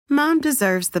Mom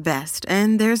deserves the best,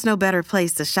 and there's no better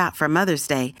place to shop for Mother's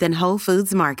Day than Whole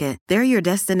Foods Market. They're your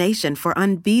destination for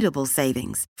unbeatable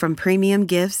savings, from premium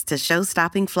gifts to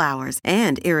show-stopping flowers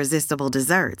and irresistible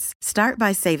desserts. Start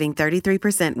by saving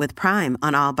 33% with Prime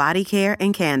on all body care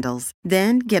and candles.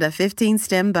 Then get a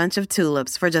 15-stem bunch of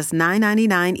tulips for just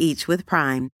 $9.99 each with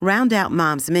Prime. Round out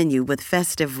Mom's menu with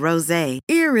festive rosé,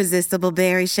 irresistible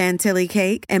berry chantilly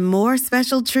cake, and more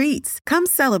special treats. Come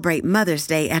celebrate Mother's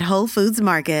Day at Whole Foods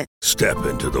Market. Step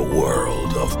into the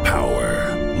world of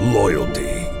power, loyalty,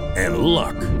 and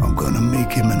luck. I'm gonna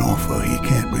make him an offer he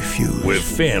can't refuse. With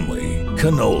family,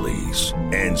 cannolis,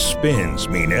 and spins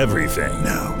mean everything.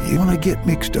 Now, you wanna get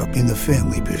mixed up in the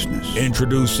family business.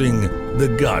 Introducing The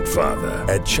Godfather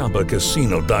at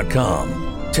ChumbaCasino.com.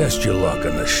 Test your luck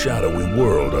in the shadowy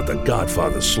world of The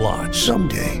Godfather slot.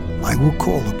 Someday, I will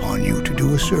call upon you to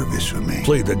do a service for me.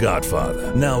 Play The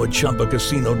Godfather now at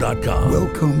ChumbaCasino.com.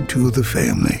 Welcome to the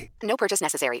family. No purchase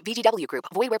necessary. VGW Group.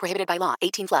 Void where prohibited by law.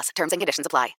 18 plus. Terms and conditions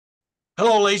apply.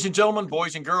 Hello, ladies and gentlemen,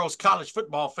 boys and girls, college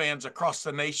football fans across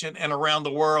the nation and around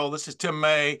the world. This is Tim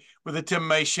May with the Tim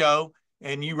May Show,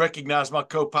 and you recognize my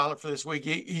co-pilot for this week.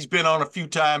 He's been on a few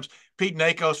times. Pete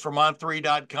Nakos from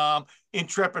On3.com,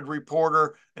 intrepid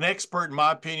reporter, an expert, in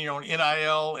my opinion, on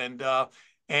NIL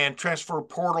and transfer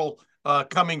portal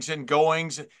comings and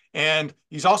goings. And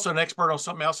he's also an expert on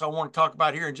something else I want to talk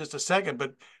about here in just a second.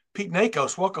 But Pete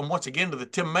Nakos, welcome once again to the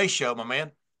Tim May Show, my man.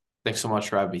 Thanks so much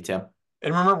for having me, Tim.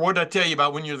 And remember, what did I tell you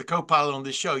about when you're the co-pilot on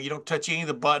this show? You don't touch any of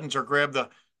the buttons or grab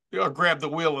the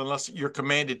wheel unless you're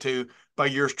commanded to by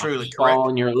yours truly. Just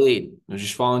following your lead. I'm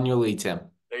just following your lead, Tim.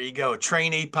 There you go. A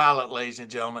trainee pilot, ladies and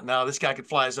gentlemen. Now, this guy could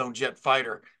fly his own jet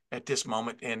fighter at this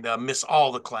moment and miss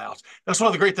all the clouds. That's one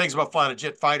of the great things about flying a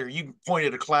jet fighter. You can point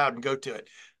at a cloud and go to it.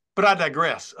 But I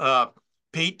digress.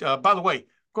 Pete, by the way,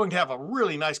 going to have a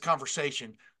really nice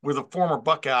conversation with a former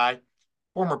Buckeye,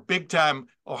 former big-time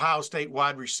Ohio State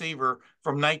wide receiver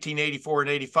from 1984 and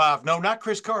 85. No, not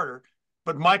Chris Carter,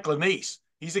 but Mike Lanese.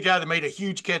 He's the guy that made a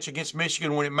huge catch against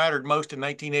Michigan when it mattered most in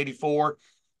 1984.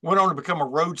 Went on to become a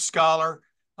Rhodes Scholar.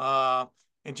 And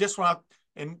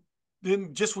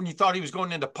then just when you thought he was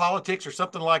going into politics or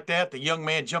something like that, the young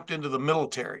man jumped into the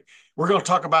military. We're going to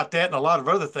talk about that and a lot of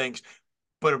other things,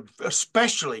 but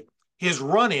especially his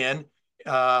run-in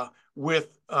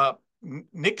with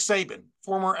Nick Saban,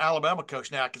 former Alabama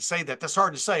coach. Now, I can say that. That's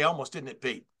hard to say almost, isn't it,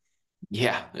 Pete?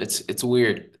 Yeah, it's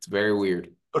weird. It's very weird.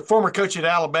 But former coach at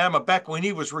Alabama, back when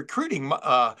he was recruiting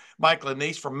Mike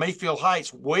Lanese from Mayfield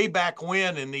Heights, way back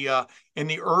when in the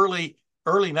early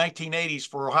 1980s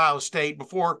for Ohio State,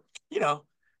 before,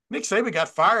 Nick Saban got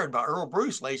fired by Earl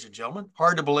Bruce, ladies and gentlemen.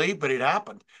 Hard to believe, but it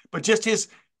happened. But just his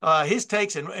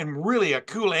takes and really a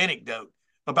cool anecdote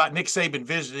about Nick Saban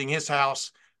visiting his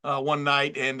house one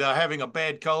night and having a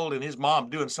bad cold and his mom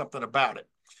doing something about it.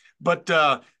 But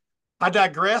I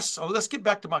digress. So let's get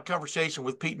back to my conversation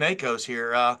with Pete Nakos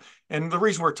here. And the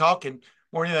reason we're talking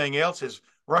more than anything else is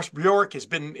Russ Bjork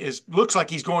looks like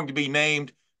he's going to be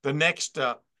named the next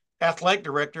athletic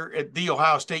director at The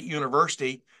Ohio State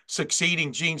University,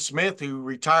 succeeding Gene Smith, who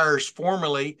retires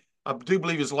formally. I do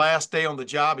believe his last day on the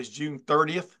job is June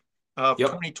 30th of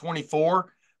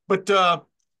 2024. But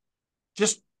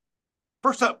just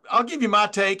first up, I'll give you my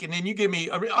take, and then you give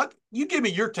me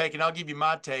your take, and I'll give you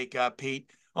my take, Pete,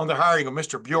 on the hiring of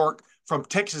Mr. Bjork from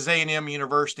Texas A&M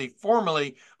University,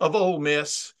 formerly of Ole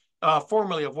Miss,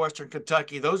 formerly of Western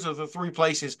Kentucky. Those are the three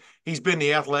places he's been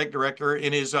the athletic director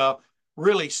in his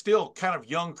really still kind of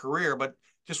young career. But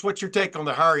just what's your take on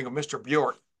the hiring of Mr.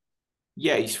 Bjork?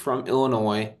 Yeah, he's from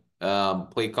Illinois.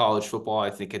 Played college football, I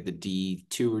think, at the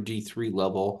D2 or D3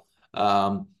 level.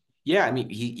 Yeah, I mean,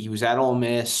 he was at Ole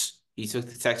Miss. He took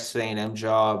the Texas A&M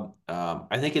job.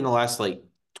 I think in the last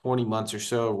 20 months or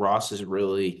so, Ross has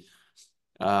really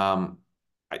done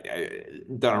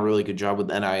a really good job with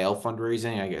NIL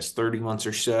fundraising. I guess 30 months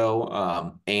or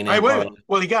so. A&M.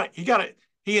 Well, he got it.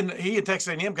 He and Texas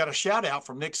A&M got a shout out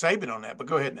from Nick Saban on that. But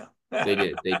go ahead now. They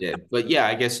did. But yeah,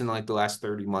 I guess in the last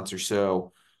 30 months or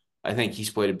so, I think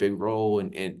he's played a big role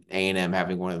in A&M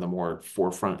having one of the more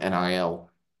forefront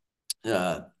NIL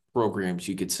programs,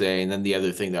 you could say. And then the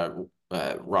other thing that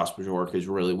Ross Bjork is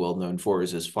really well known for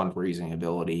is his fundraising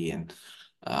ability. And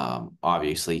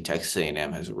obviously Texas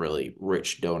A&M has a really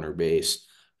rich donor base,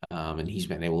 and he's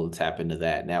been able to tap into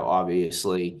that. Now,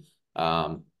 obviously,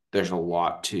 there's a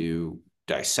lot to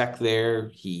dissect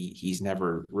there. He's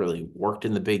never really worked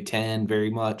in the Big Ten very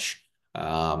much.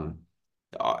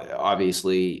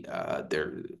 Obviously,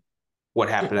 what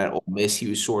happened at Ole Miss, he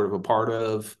was sort of a part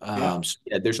of. So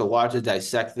yeah, there's a lot to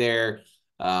dissect there.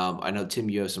 I know, Tim,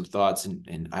 you have some thoughts,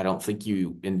 and I don't think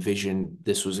you envisioned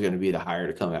this was going to be the hire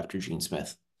to come after Gene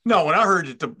Smith. No, when I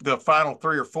heard that the final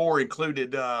three or four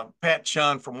included Pat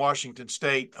Chun from Washington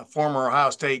State, a former Ohio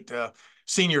State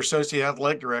senior associate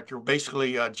athletic director,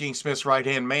 basically Gene Smith's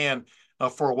right-hand man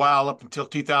for a while up until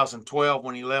 2012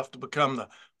 when he left to become the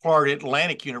Florida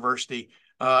Atlantic University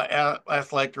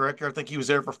athletic director. I think he was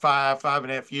there for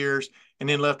 5.5 years, and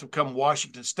then left to become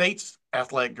Washington State's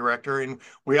athletic director. And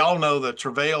we all know the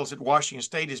travails that Washington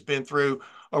State has been through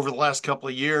over the last couple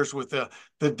of years with the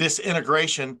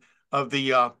disintegration of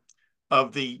the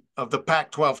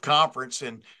Pac-12 conference,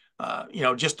 and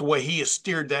just the way he has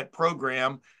steered that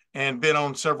program and been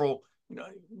on several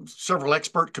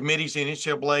expert committees in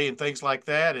NCAA and things like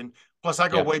that. And plus, I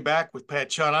go way back with Pat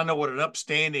Chun. I know what an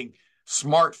upstanding,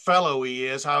 smart fellow he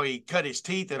is. How he cut his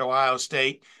teeth at Ohio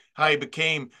State. How he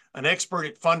became an expert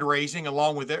at fundraising,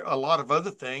 along with a lot of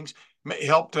other things.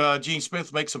 Helped Gene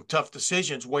Smith make some tough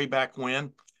decisions way back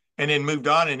when, and then moved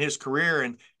on in his career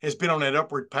and has been on that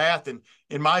upward path. And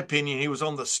in my opinion, he was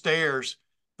on the stairs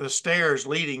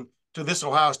leading to this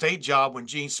Ohio State job when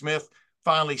Gene Smith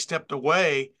finally stepped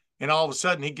away. And all of a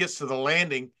sudden he gets to the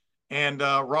landing, and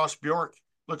Ross Bjork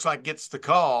looks like gets the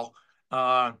call.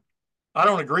 I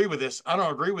don't agree with this. I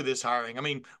don't agree with this hiring. I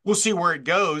mean, we'll see where it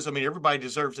goes. I mean, everybody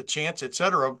deserves a chance, et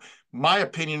cetera. My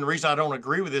opinion, the reason I don't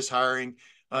agree with this hiring,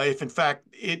 if in fact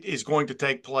it is going to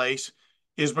take place,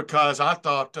 is because I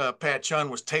thought Pat Chun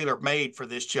was tailor-made for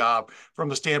this job from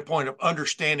the standpoint of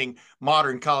understanding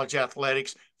modern college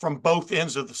athletics from both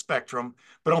ends of the spectrum.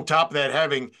 But on top of that,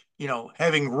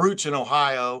 having roots in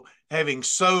Ohio, having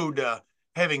sowed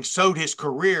his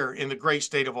career in the great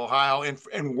state of Ohio,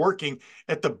 and working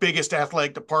at the biggest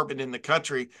athletic department in the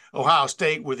country, Ohio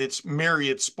State, with its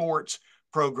myriad sports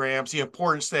programs, the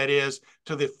importance that is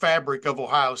to the fabric of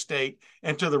Ohio State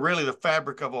and to the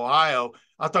fabric of Ohio.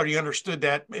 I thought he understood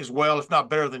that as well, if not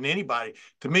better than anybody.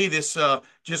 To me, this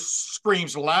just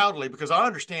screams loudly, because I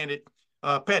understand it.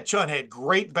 Pat Chun had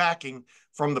great backing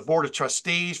from the Board of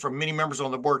Trustees, from many members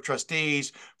on the Board of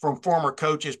Trustees, from former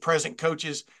coaches, present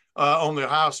coaches on the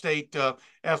Ohio State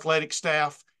athletic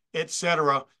staff, et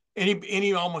cetera.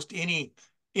 Almost any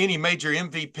major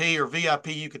MVP or VIP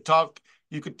you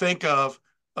could think of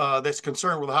that's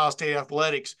concerned with Ohio State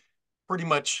athletics, pretty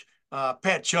much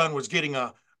Pat Chun was getting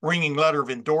a ringing letter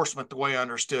of endorsement, the way I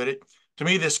understood it. To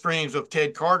me, this screams of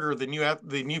Ted Carter, the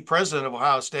new president of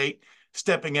Ohio State,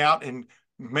 stepping out and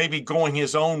maybe going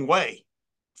his own way.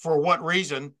 For what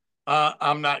reason?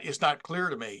 It's not clear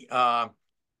to me.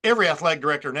 Every athletic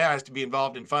director now has to be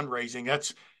involved in fundraising.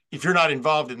 If you're not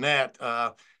involved in that,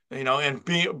 and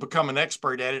become an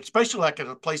expert at it, especially like at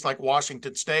a place like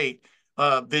Washington State,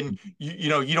 then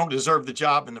you don't deserve the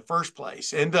job in the first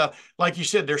place. And like you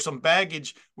said, there's some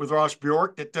baggage with Ross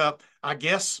Bjork that I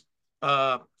guess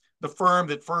the firm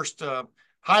that first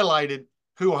highlighted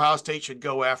who Ohio State should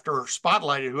go after, or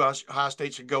spotlighted who Ohio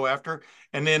State should go after,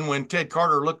 and then when Ted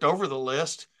Carter looked over the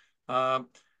list, I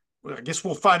guess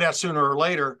we'll find out sooner or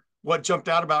later what jumped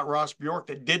out about Ross Bjork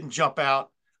that didn't jump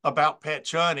out about Pat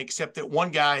Chun, except that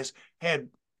one guy has had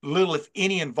little, if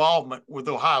any, involvement with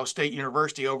Ohio State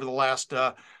University over the last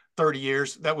 30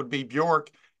 years. That would be Bjork.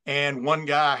 And one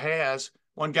guy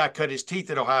cut his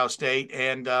teeth at Ohio State.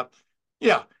 And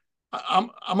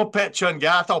I'm a Pat Chun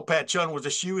guy. I thought Pat Chun was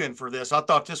a shoe-in for this. I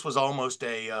thought this was almost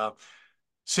a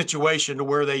situation to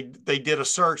where they did a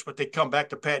search, but they come back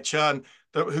to Pat Chun,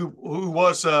 who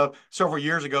was several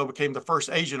years ago became the first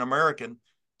Asian American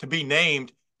to be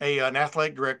named an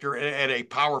athletic director at a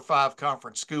Power 5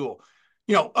 conference school.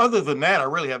 Other than that, I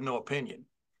really have no opinion.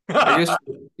 I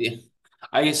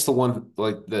guess the one,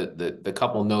 like the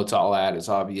couple notes I'll add is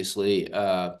obviously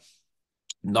not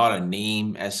a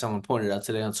name, as someone pointed out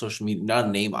today on social media, not a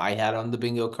name I had on the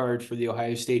bingo card for the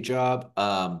Ohio State job.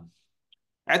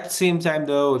 At the same time,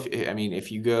 though,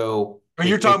 if you go,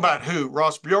 you're talking about who?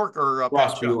 Ross Bjork or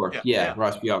Ross Bjork? Yeah,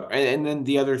 Ross Bjork. And then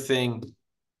the other thing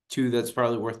too that's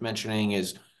probably worth mentioning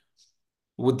is,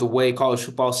 with the way college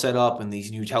football is set up and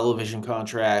these new television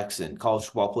contracts and college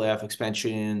football playoff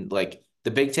expansion, like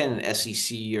the Big Ten and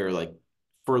SEC are like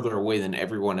further away than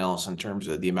everyone else in terms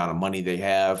of the amount of money they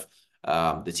have,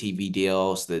 the TV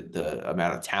deals, the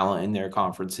amount of talent in their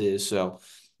conferences. So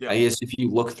I guess if you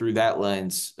look through that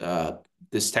lens,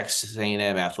 this Texas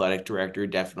A&M athletic director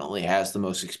definitely has the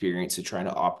most experience in trying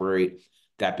to operate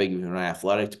that big of an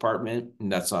athletic department.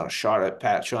 And that's not a shot at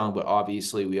Pat Chun, but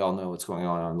obviously we all know what's going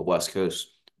on the West Coast,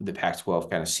 the Pac-12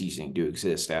 kind of ceasing to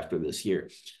exist after this year.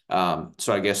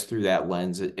 So I guess through that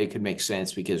lens, it could make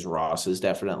sense, because Ross has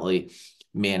definitely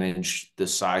managed the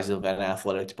size of an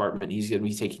athletic department he's going to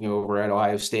be taking over at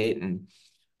Ohio State. And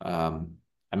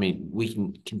I mean, we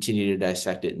can continue to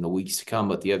dissect it in the weeks to come.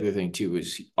 But the other thing too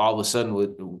is all of a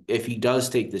sudden, if he does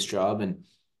take this job and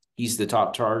he's the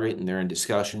top target and they're in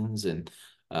discussions, and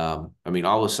I mean,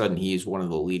 all of a sudden he is one of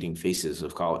the leading faces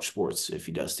of college sports if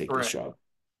he does take this Correct. job.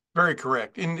 Very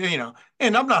correct. And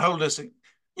and I'm not holding this.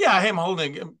 Yeah, I am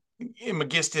holding him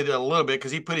against it a little bit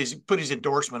because he put his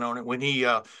endorsement on it when he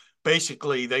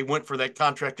basically they went for that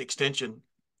contract extension.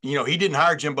 He didn't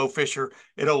hire Jimbo Fisher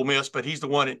at Ole Miss, but he's the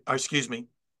one. Excuse me.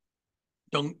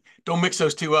 Don't mix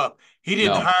those two up. He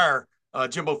didn't No, hire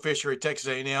Jimbo Fisher at Texas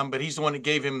A&M, but he's the one that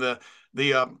gave him the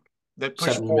that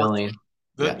pushed 70 forth million.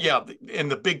 the Yeah. yeah and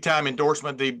the big time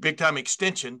endorsement, the big time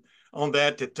extension on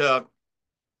that.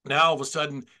 Now all of a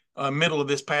sudden, middle of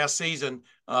this past season,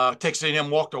 Texas A&M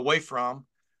walked away from.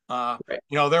 Right.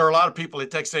 There are a lot of people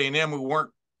at Texas A&M who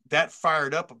weren't that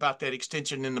fired up about that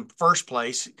extension in the first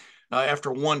place after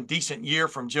one decent year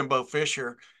from Jimbo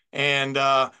Fisher, and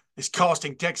it's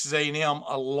costing Texas A&M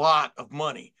a lot of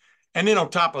money. And then on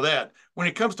top of that, when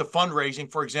it comes to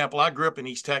fundraising, for example, I grew up in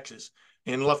East Texas,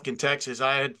 in Lufkin, Texas.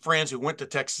 I had friends who went to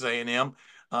Texas A&M,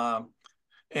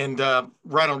 and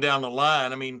right on down the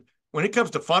line. I mean, when it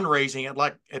comes to fundraising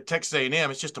at Texas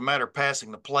A&M, it's just a matter of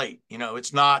passing the plate.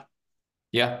 It's not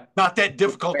Yeah. that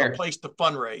difficult a Fair. place to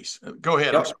fundraise. Go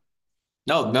ahead. Yep.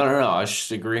 No, no, no, no. I was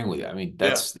just agreeing with you. I mean,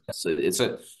 Yeah, it's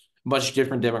a much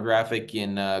different demographic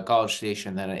in College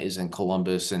Station than it is in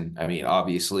Columbus. And I mean,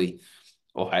 obviously,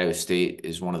 Ohio State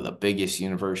is one of the biggest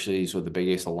universities with the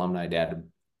biggest alumni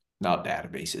not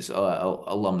databases,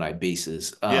 alumni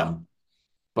bases. yeah,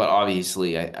 But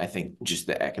obviously, I think just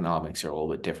the economics are a little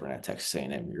bit different at Texas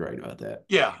A&M. You're right about that.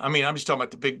 yeah. I mean, I'm just talking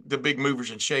about the big movers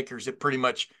and shakers that pretty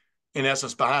much, in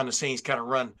essence, behind the scenes, kind of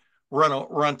run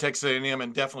Texas A&M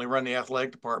and definitely run the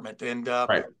athletic department. And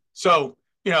Right. so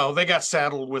they got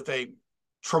saddled with a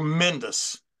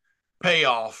tremendous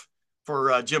payoff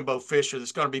for Jimbo Fisher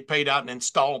that's going to be paid out in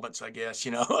installments, I guess,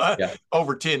 Yeah.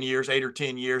 over 10 years, 8 or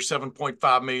 10 years,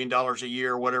 $7.5 million a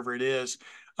year, whatever it is.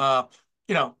 You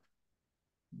know,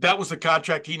 that was the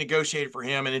contract he negotiated for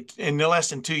him. And in less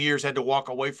than 2 years had to walk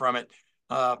away from it.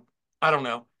 I don't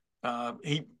know.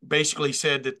 He basically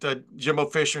said that Jimbo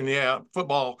Fisher and the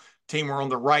football team were on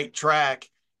the right track.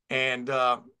 And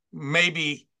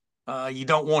maybe you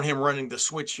don't want him running the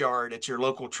switch yard at your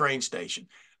local train station.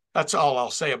 That's all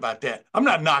I'll say about that. I'm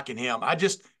not knocking him. I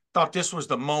just thought this was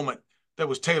the moment that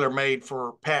was tailor-made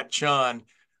for Pat Chun,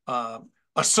 a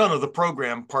son of the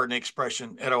program, pardon the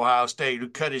expression, at Ohio State, who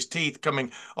cut his teeth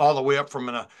coming all the way up from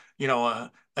an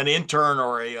intern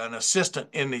or an assistant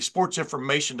in the sports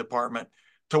information department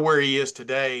to where he is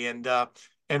today, and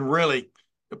really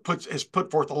has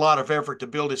put forth a lot of effort to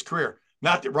build his career.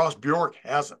 Not that Ross Bjork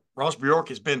hasn't. Ross Bjork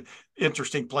has been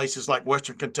interesting places like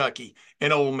Western Kentucky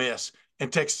and Ole Miss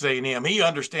and Texas A&M. He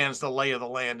understands the lay of the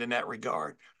land in that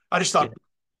regard. I just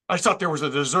thought there was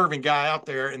a deserving guy out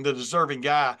there, and the deserving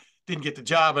guy didn't get the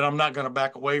job, and I'm not going to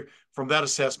back away from that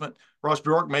assessment. Ross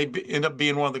Bjork may end up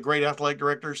being one of the great athletic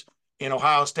directors in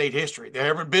Ohio State history. There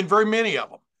haven't been very many of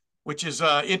them, which is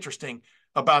interesting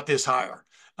about this hire.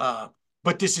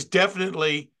 But this is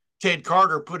definitely Ted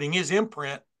Carter putting his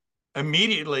imprint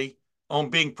immediately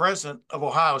on being president of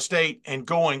Ohio State and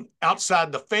going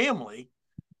outside the family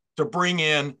to bring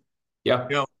in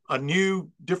a new,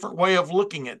 different way of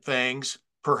looking at things,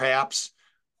 perhaps,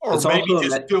 or It's also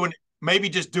maybe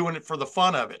just doing it for the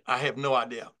fun of it. I have no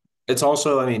idea. it's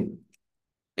also, I mean,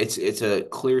 it's a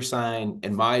clear sign,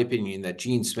 in my opinion, that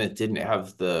Gene Smith didn't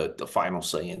have the final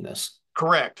say in this.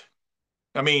 Correct.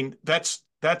 I mean, that's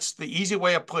the easy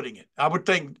way of putting it. I would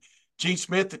think Gene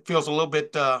Smith, it feels a little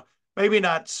bit maybe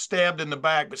not stabbed in the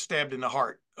back, but stabbed in the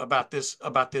heart about this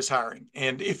hiring.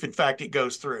 And if in fact it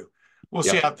goes through, we'll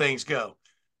see how things go.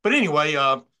 But anyway,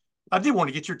 I did want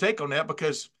to get your take on that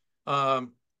because SEC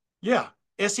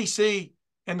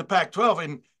and the Pac-12,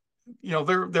 and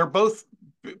they're both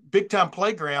big time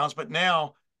playgrounds, but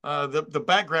now the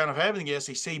background of having the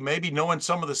SEC, maybe knowing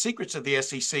some of the secrets of the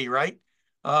SEC, right?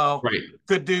 Right.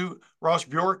 Could do Ross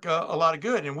Bjork a lot of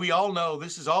good. And we all know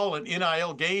this is all an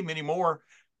NIL game anymore.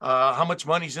 How much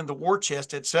money's in the war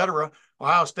chest, et cetera.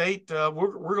 Ohio State,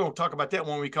 we're going to talk about that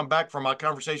when we come back from my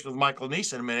conversation with Mike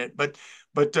Lanese in a minute. But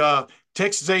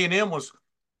Texas A&M was,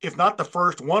 if not the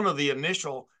first, one of the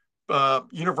initial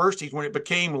universities when it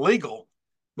became legal.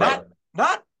 Right.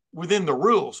 Not within the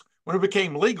rules, when it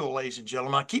became legal, ladies and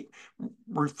gentlemen. I keep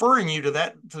referring you to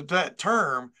that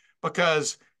term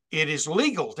because it is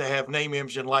legal to have name,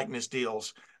 image, and likeness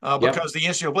deals because the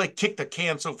NCAA kicked the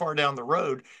can so far down the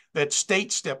road that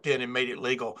state stepped in and made it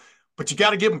legal. But you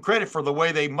got to give them credit for the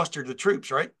way they mustered the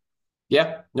troops, right?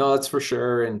 Yeah, no, that's for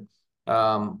sure. And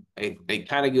it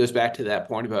kind of goes back to that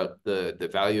point about the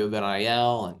value of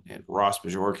NIL, and Ross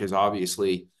Bjork has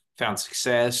obviously found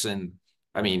success. And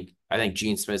I mean, I think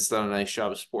Gene Smith's done a nice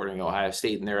job of supporting Ohio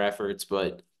State in their efforts,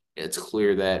 but it's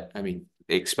clear that, I mean,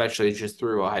 especially just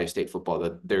through Ohio State football,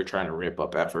 that they're trying to ramp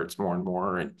up efforts more and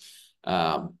more. And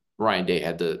Ryan Day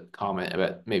had the comment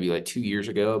about maybe like 2 years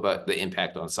ago about the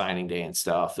impact on signing day and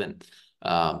stuff. And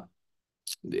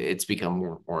it's become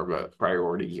more and more of a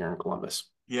priority here in Columbus.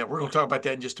 Yeah, we're going to talk about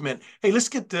that in just a minute. Hey, let's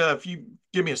get if you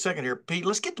give me a second here, Pete,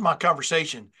 let's get to my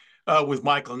conversation with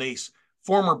Mike Lanese,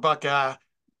 former Buckeye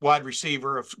wide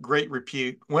receiver of great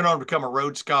repute, went on to become a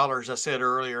Rhodes Scholar, as I said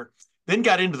earlier, then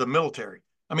got into the military.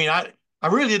 I mean, I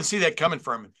really didn't see that coming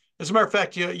from him. As a matter of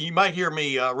fact, you might hear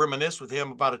me reminisce with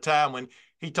him about a time when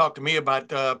he talked to me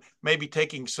about maybe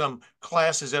taking some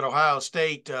classes at Ohio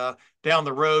State down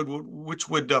the road, which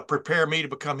would prepare me to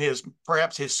become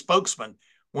perhaps his spokesman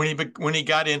when he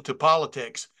got into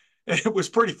politics. It was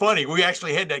pretty funny. We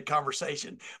actually had that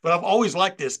conversation, but I've always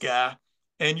liked this guy,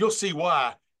 and you'll see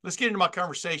why. Let's get into my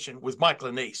conversation with Mike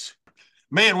Lanese.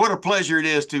 Man, what a pleasure it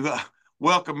is to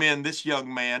welcome in this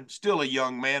young man, still a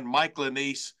young man, Mike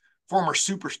Lanese, former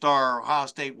superstar Ohio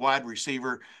State wide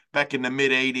receiver back in the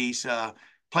mid-'80s.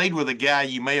 Played with a guy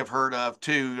you may have heard of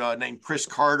too, named Chris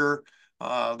Carter.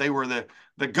 They were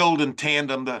the golden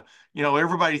tandem.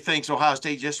 Everybody thinks Ohio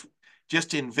State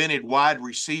just invented wide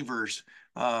receivers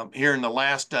here in the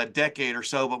last decade or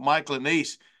so. But Mike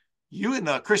Lanese, you and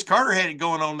Chris Carter had it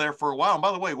going on there for a while. And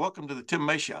by the way, welcome to the Tim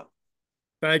May Show.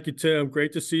 Thank you, Tim.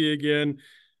 Great to see you again.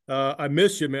 I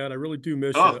miss you, man. I really do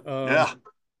miss you. Yeah.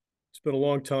 It's been a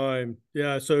long time.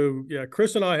 Yeah. So yeah,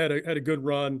 Chris and I had a good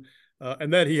run,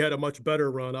 and then he had a much better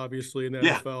run, obviously, in the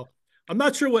NFL. I'm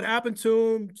not sure what happened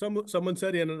to him. Someone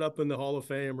said he ended up in the Hall of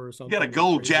Fame or something. He got a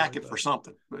gold jacket for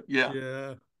something, but yeah.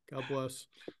 Yeah. God bless.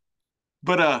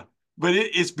 But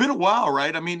it's been a while,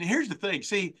 right? I mean, here's the thing.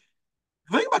 See,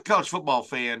 the thing about college football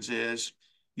fans is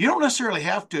you don't necessarily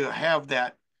have to have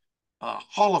that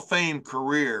Hall of Fame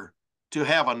career to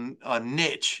have a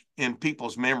niche in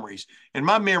people's memories. And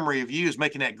my memory of you is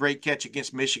making that great catch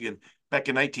against Michigan back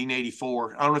in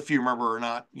 1984. I don't know if you remember or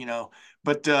not,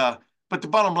 but the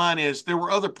bottom line is there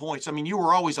were other points. I mean, you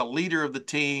were always a leader of the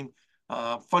team.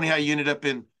 Funny how you ended up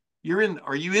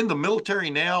are you in the military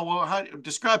now? Well,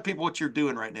 describe people what you're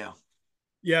doing right now.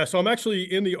 Yeah, so I'm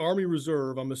actually in the Army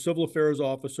Reserve. I'm a civil affairs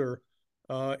officer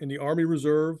in the Army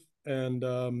Reserve, and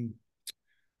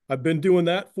I've been doing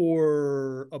that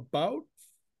for about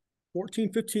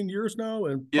 14, 15 years now.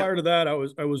 And prior to that, I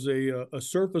was a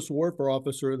surface warfare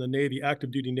officer in the Navy,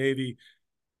 active duty Navy,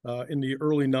 in the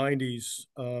early 90s.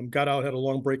 Got out, had a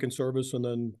long break in service, and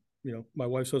then my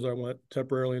wife says I went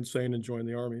temporarily insane and joined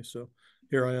the Army. So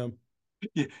here I am.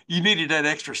 You needed that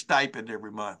extra stipend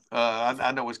every month.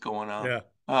 I know what's going on. Yeah.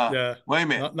 Yeah. Wait a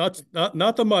minute.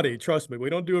 Not the money. Trust me, we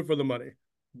don't do it for the money.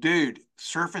 Dude,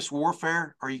 surface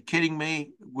warfare? Are you kidding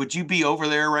me? Would you be over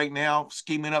there right now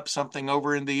scheming up something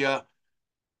over in the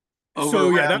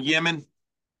around Yemen?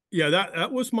 Yeah,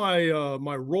 that was my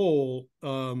my role.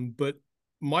 But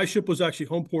my ship was actually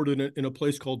home ported in a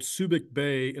place called Subic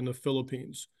Bay in the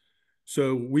Philippines.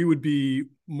 So we would be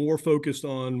more focused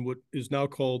on what is now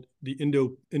called the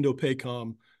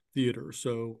Indo-PACOM theater.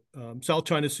 So South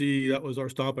China Sea, that was our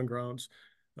stomping grounds.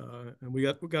 And we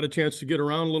got a chance to get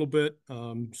around a little bit,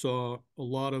 saw a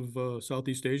lot of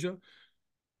Southeast Asia.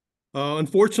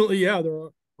 Unfortunately, yeah, there are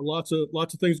lots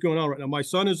of things going on right now. My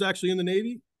son is actually in the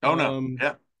Navy. Oh, no.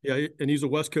 Yeah, and he's a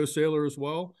West Coast sailor as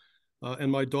well.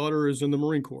 And my daughter is in the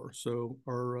Marine Corps. So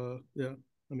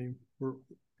I mean,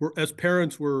 we're as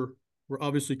parents, we're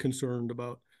obviously concerned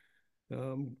about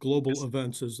global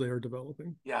events as they are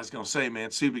developing. Yeah, I was going to say, man,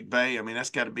 Subic Bay. I mean, that's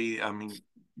got to be. I mean,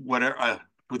 whatever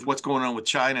with what's going on with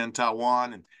China and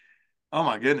Taiwan, and oh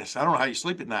my goodness, I don't know how you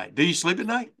sleep at night. Do you sleep at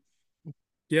night?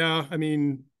 Yeah, I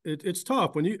mean, it's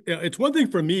tough when it's one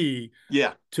thing for me.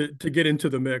 Yeah. To get into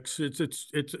the mix,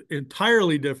 it's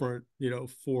entirely different,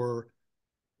 for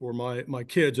my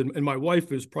kids, and my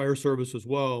wife is prior service as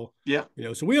well. Yeah.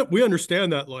 So we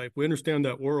understand that life, we understand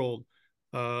that world.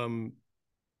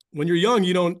 When you're young,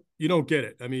 you don't get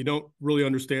it. I mean, you don't really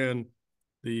understand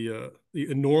the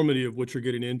enormity of what you're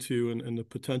getting into and the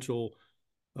potential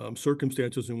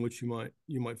circumstances in which you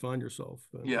might find yourself.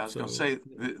 Yeah, I was going to say,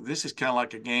 this is kind of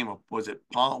like a game of, was it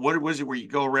Pong? What was it where you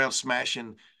go around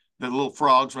smashing the little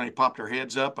frogs when they pop their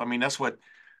heads up? I mean, that's what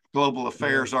global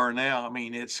affairs are now. I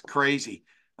mean, it's crazy.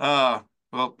 Well,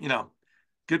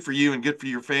 good for you and good for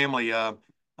your family.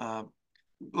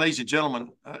 Ladies and gentlemen,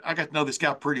 I got to know this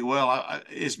guy pretty well.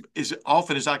 As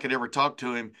often as I could ever talk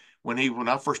to him when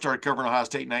I first started covering Ohio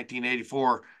State in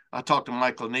 1984, I talked to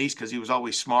Mike Lanese because he was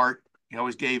always smart. He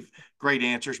always gave great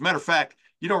answers. Matter of fact,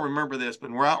 you don't remember this,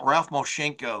 but Ralph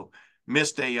Moshenko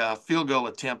missed a field goal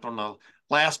attempt on the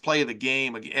last play of the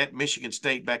game at Michigan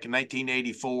State back in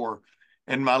 1984.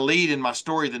 And my lead in my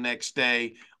story the next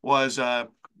day was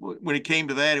when it came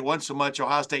to that, it wasn't so much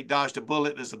Ohio State dodged a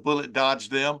bullet as the bullet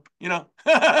dodged them, you know.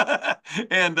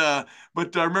 And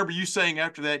but I remember you saying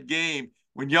after that game,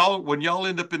 when y'all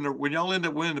end up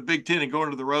winning the Big Ten and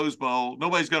going to the Rose Bowl,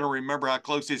 nobody's going to remember how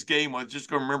close this game was. Just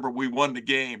going to remember we won the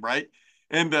game, right?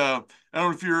 And I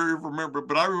don't know if you remember,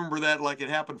 but I remember that like it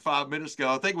happened 5 minutes ago.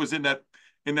 I think it was in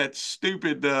that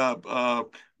stupid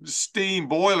steam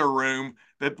boiler room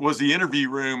that was the interview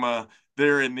room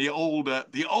there in the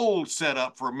old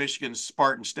setup for Michigan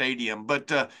Spartan Stadium.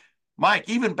 But Mike,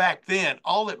 even back then,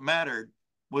 all that mattered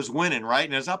was winning, right?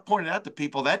 And as I pointed out to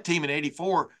people, that team in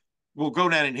 '84 will go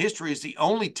down in history as the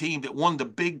only team that won the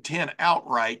Big Ten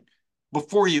outright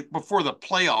before the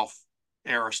playoff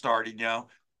era started, you know,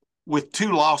 with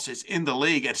 2 losses in the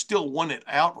league and still won it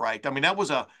outright. I mean,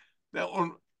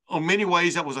 on many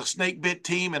ways, that was a snake bit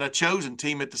team and a chosen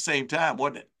team at the same time,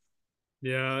 wasn't it?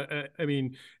 Yeah, I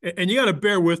mean, and you got to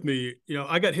bear with me. You know,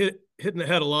 I got hit in the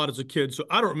head a lot as a kid, so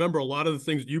I don't remember a lot of the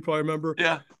things that you probably remember.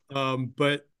 Yeah.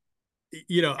 But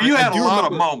you know, you had I do a lot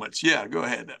remember, of moments. Yeah, go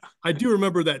ahead. I do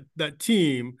remember that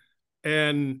team,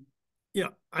 and you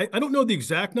know, I don't know the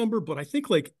exact number, but I think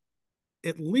like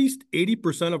at least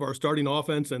 80% of our starting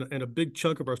offense and a big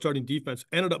chunk of our starting defense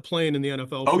ended up playing in the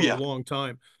NFL for a long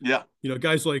time. Yeah. You know,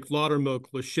 guys like Laudermilk,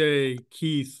 Lachey,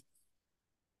 Keith,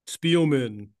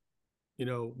 Spielman, you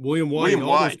know, William White,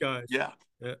 all those guys. Yeah.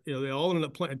 You know, they all ended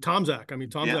up playing. Tom Zach. I mean,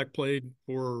 Tom Zach played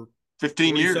for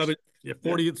 15 years. Yeah,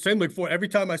 40. Yeah. Same like every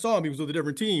time I saw him, he was with a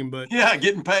different team. But yeah,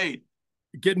 getting paid.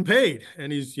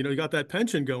 And he's, you know, he got that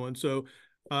pension going. So,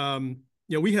 you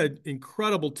know, we had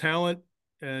incredible talent.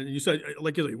 And you said,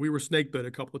 like we were snake bit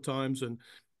a couple of times. And,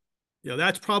 you know,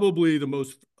 that's probably the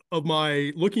most of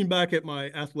my, looking back at my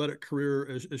athletic career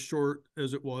as short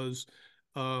as it was,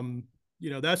 you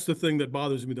know, that's the thing that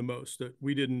bothers me the most, that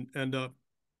we didn't end up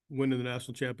winning the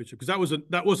national championship, because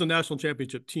that was a national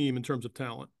championship team in terms of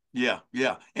talent. Yeah,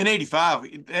 yeah. In '85,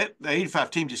 the '85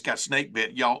 team just got snake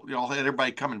bit. Y'all had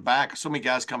everybody coming back, so many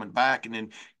guys coming back, and then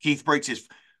Keith breaks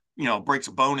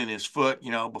a bone in his foot,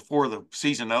 you know, before the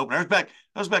season opened. That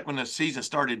was back when the season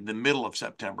started in the middle of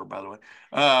September, by the way.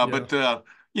 But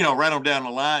you know, right on down the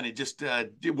line, it just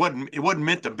it wasn't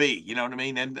meant to be. You know what I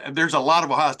mean? And there's a lot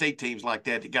of Ohio State teams like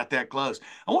that got that close.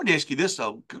 I wanted to ask you this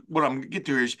though. What I'm going to get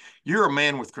to is you're a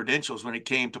man with credentials when it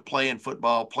came to playing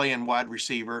football, playing wide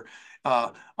receiver.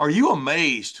 Are you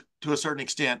amazed to a certain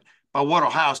extent by what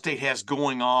Ohio State has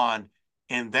going on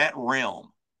in that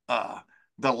realm?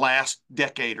 The last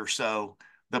decade or so,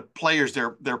 the players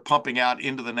they're pumping out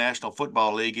into the National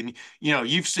Football League, and you know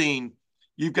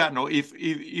you've gotten if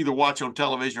either watch on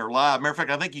television or live. Matter of fact,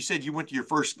 I think you said you went to your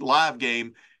first live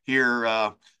game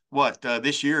here.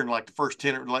 This year in like the first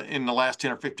 10 in the last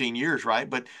 10 or 15 years, right?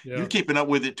 But you're keeping up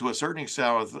with it to a certain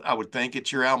extent. I would think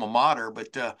it's your alma mater,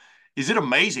 but is it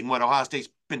amazing what Ohio State's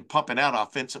been pumping out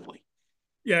offensively?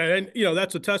 Yeah, and you know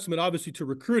that's a testament, obviously, to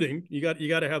recruiting. You got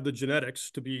to have the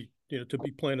genetics to be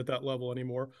playing at that level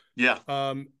anymore. Yeah.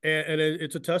 And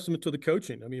it's a testament to the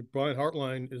coaching. I mean, Brian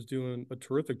Hartline is doing a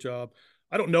terrific job.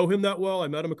 I don't know him that well. I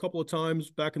met him a couple of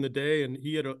times back in the day, and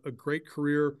he had a great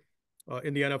career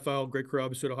in the NFL. Great career,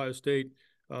 obviously, at Ohio State.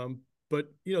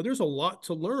 But you know, there's a lot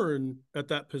to learn at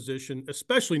that position,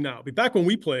 especially now. Back when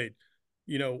we played,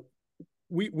 you know,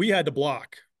 we had to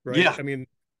block, right? Yeah. I mean,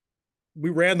 we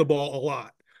ran the ball a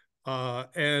lot.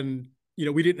 And, you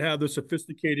know, we didn't have the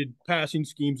sophisticated passing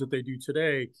schemes that they do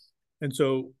today. And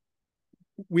so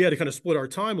we had to kind of split our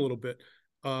time a little bit.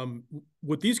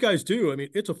 What these guys do, I mean,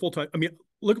 it's a full-time. I mean,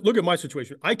 look at my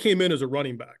situation. I came in as a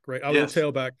running back, right? I was a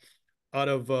tailback out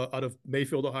of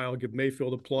Mayfield, Ohio. I'll give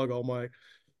Mayfield a plug, all my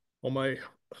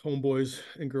homeboys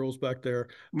and girls back there.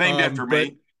 Named after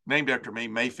me,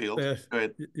 Mayfield. Go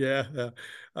ahead. Yeah.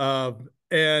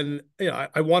 And you know,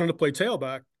 I wanted to play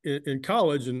tailback in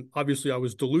college, and obviously I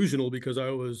was delusional because I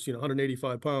was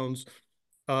 185 pounds.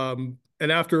 And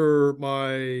after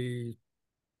my,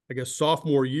 I guess,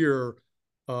 sophomore year,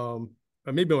 or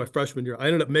maybe my freshman year, I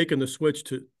ended up making the switch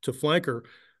to flanker,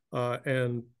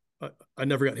 and I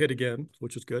never got hit again,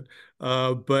 which is good.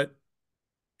 But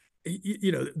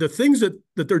you know, the things that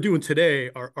they're doing today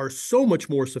are so much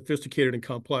more sophisticated and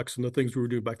complex than the things we were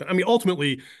doing back then. I mean,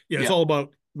 ultimately, it's all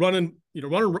about running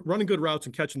good routes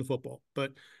and catching the football.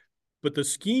 But the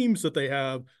schemes that they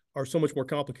have are so much more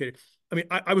complicated. I mean,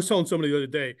 I was telling somebody the other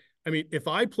day, I mean, if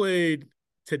I played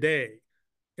today,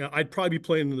 I'd probably be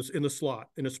playing in the slot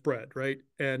in a spread, right?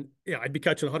 And yeah, I'd be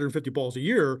catching 150 balls a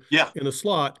year Yeah. in the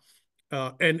slot,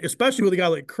 and especially with a guy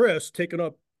like Chris taking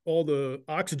up all the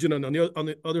oxygen on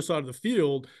the other side of the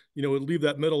field, would leave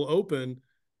that middle open,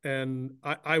 and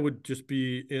I would just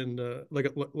be in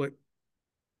like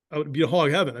I would be a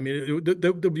hog heaven. I mean,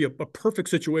 there'd be a perfect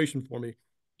situation for me.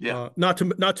 Yeah. Not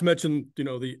to mention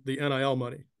the NIL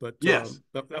money, but Yes.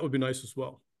 that would be nice as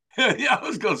well. Yeah, you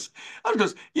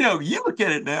look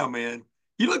at it now, man.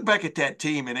 You look back at that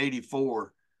team in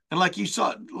 '84, and like you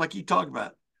talked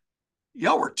about,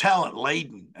 y'all were talent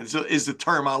laden, is the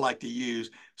term I like to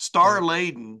use. Star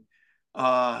laden.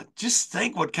 Just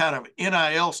think what kind of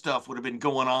NIL stuff would have been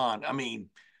going on. I mean,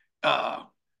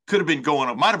 could have been going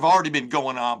on, might have already been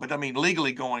going on, but I mean,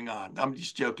 legally going on. I'm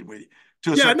just joking with you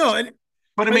to a Yeah, certain no, extent.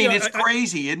 But I mean, it's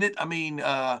crazy, isn't it? I mean,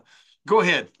 go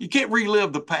ahead. You can't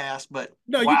relive the past, but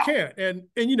no, you wow. can't. And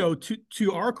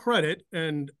to our credit,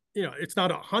 and it's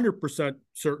not 100%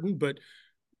 certain, but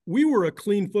we were a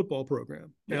clean football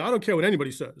program, and Yeah. I don't care what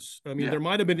anybody says. I mean, Yeah. there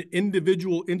might have been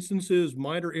individual instances,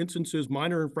 minor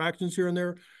infractions here and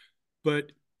there,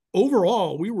 but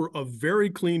overall, we were a very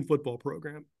clean football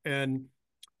program. And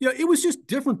it was just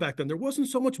different back then. There wasn't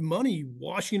so much money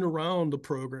washing around the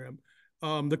program.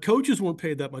 The coaches weren't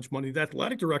paid that much money. The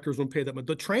athletic directors weren't paid that much.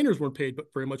 The trainers weren't paid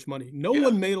very much money. No Yeah.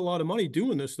 one made a lot of money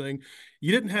doing this thing.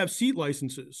 You didn't have seat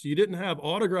licenses. You didn't have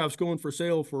autographs going for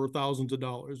sale for thousands of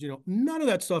dollars. None of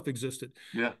that stuff existed.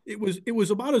 Yeah. It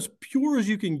was about as pure as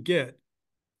you can get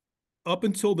up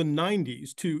until the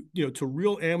 90s to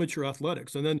real amateur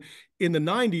athletics. And then in the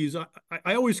 90s,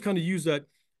 I always kind of use that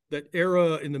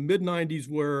era in the mid 90s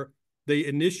where they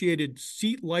initiated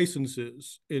seat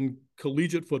licenses in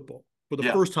collegiate football for the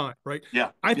first time, right?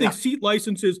 Yeah. I think seat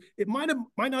licenses, it might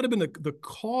not have been the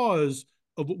cause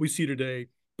of what we see today,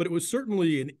 but it was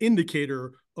certainly an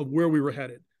indicator of where we were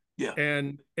headed. Yeah.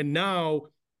 And now,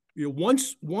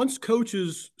 once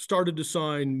coaches started to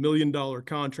sign $1 million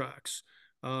contracts,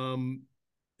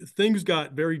 things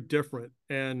got very different.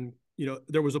 And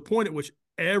there was a point at which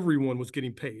everyone was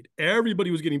getting paid.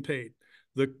 Everybody was getting paid.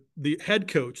 The head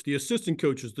coach, the assistant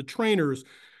coaches, the trainers,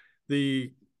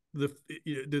 the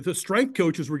strength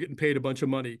coaches were getting paid a bunch of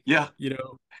money. Yeah.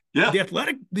 The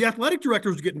athletic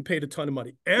directors were getting paid a ton of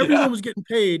money. Everyone was getting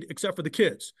paid except for the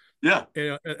kids. Yeah.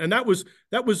 And that was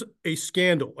a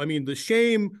scandal. I mean, the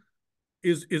shame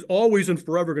is always and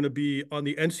forever going to be on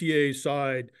the NCAA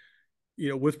side,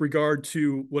 with regard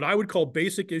to what I would call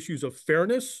basic issues of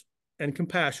fairness and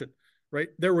compassion, right?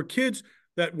 There were kids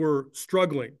that were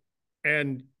struggling.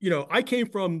 And, I came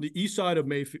from the east side of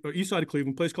Cleveland,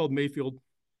 a place called Mayfield,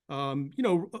 a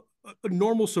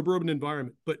normal suburban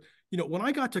environment. But, when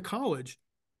I got to college,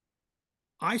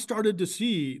 I started to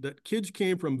see that kids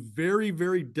came from very,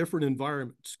 very different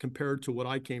environments compared to what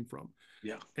I came from.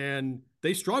 Yeah. And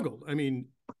they struggled. I mean,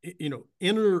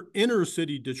 inner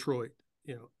city Detroit,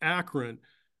 Akron,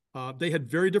 they had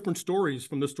very different stories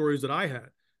from the stories that I had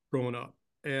growing up.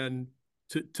 And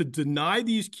to deny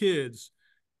these kids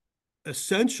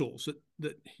essentials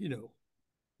that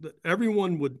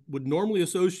everyone would normally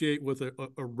associate with a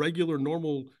regular,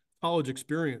 normal college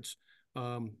experience,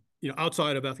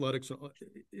 outside of athletics,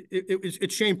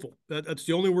 it's shameful. That's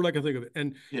the only word I can think of it.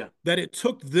 And that it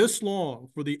took this long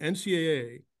for the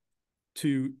NCAA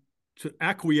to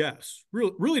acquiesce,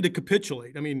 really to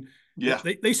capitulate. I mean,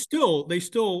 they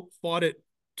still fought it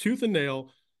tooth and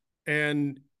nail,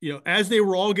 and as they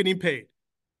were all getting paid,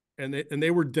 and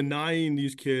they were denying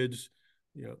these kids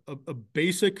a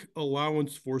basic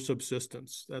allowance for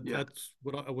subsistence. That's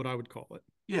what I would call it.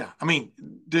 Yeah. I mean,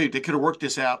 dude, they could have worked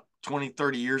this out 20,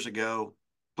 30 years ago,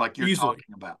 like you're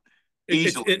talking about.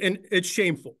 Easily. And it's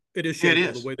shameful. It is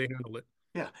shameful the way they handle it.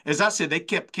 Yeah. As I said, they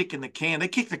kept kicking the can. They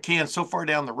kicked the can so far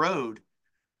down the road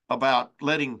about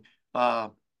letting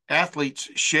athletes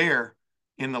share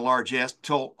in the largesse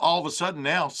till all of a sudden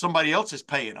now somebody else is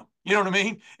paying them. You know what I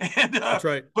mean? And that's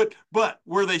right. But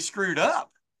were they screwed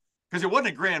up? Because it wasn't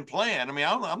a grand plan. I mean,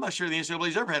 I'm not sure the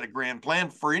NCAA's ever had a grand plan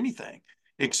for anything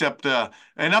except, and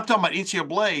I'm talking about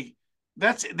NCAA.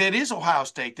 That is Ohio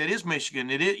State. That is Michigan.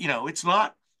 It is, it's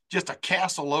not just a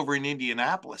castle over in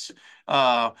Indianapolis.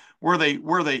 Where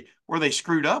they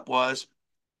screwed up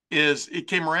is it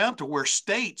came around to where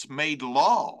states made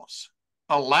laws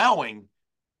allowing,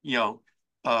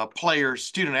 players,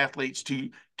 student athletes to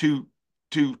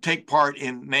take part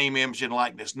in name, image, and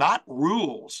likeness, not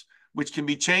rules, which can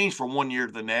be changed from one year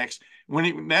to the next.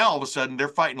 Now all of a sudden they're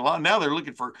fighting a lot. Now they're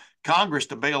looking for Congress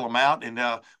to bail them out and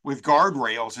with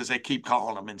guardrails, as they keep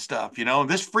calling them and stuff.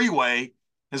 This freeway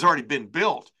has already been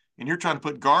built, and you're trying to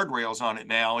put guardrails on it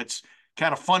now. It's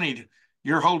kind of funny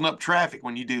you're holding up traffic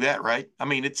when you do that, right? I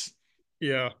mean, it's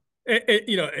Yeah.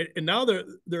 And now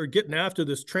they're getting after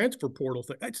this transfer portal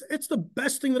thing. It's the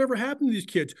best thing that ever happened to these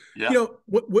kids. yeah,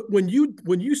 When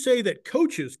you say that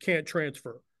coaches can't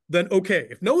transfer, then okay,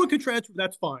 if no one can transfer,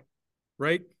 that's fine,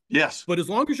 right? yes, But as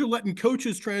long as you're letting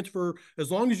coaches transfer, as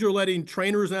long as you're letting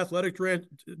trainers and athletic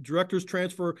directors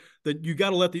transfer, then you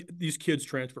got to let these kids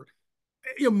transfer.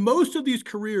 Most of these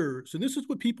careers, and this is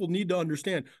what people need to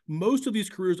understand, most of these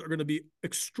careers are going to be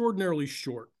extraordinarily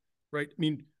short, right? I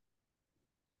mean,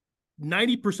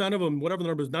 90% of them, whatever the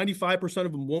number is, 95%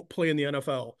 of them won't play in the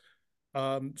NFL.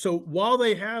 So while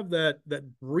they have that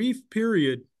brief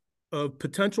period of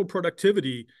potential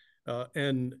productivity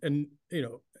and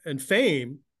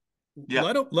fame, yeah,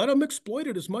 let them exploit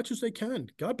it as much as they can.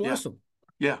 God yeah. bless them.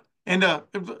 Yeah. And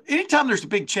anytime there's a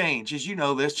big change, as you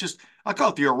know, this just I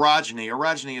call it the orogeny.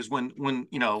 Orogeny is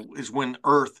when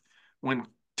Earth, when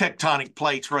tectonic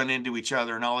plates run into each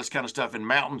other and all this kind of stuff, and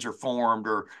mountains are formed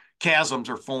or chasms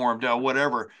are formed,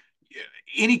 whatever.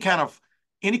 Any kind of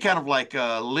like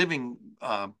living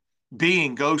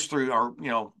being goes through, or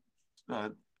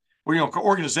where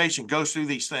organization goes through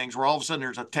these things where all of a sudden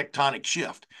there's a tectonic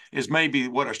shift. Is maybe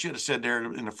what I should have said there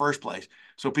in the first place,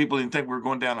 so people didn't think we were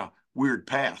going down a weird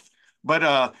path.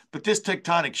 But this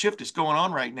tectonic shift is going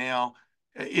on right now.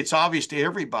 It's obvious to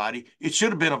everybody. It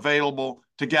should have been available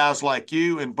to guys like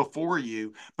you and before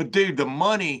you. But dude, the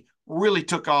money really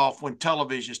took off when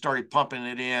television started pumping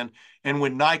it in, and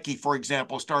when Nike, for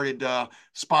example, started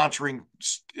sponsoring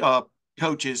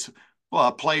coaches,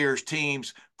 players,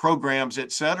 teams, programs,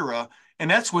 etc. And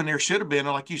that's when there should have been,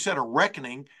 like you said, a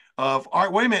reckoning of, all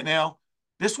right, wait a minute now.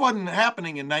 This wasn't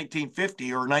happening in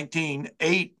 1950 or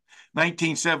 1908,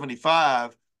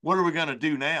 1975. What are we going to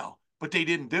do now? But they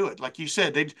didn't do it. Like you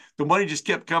said, the money just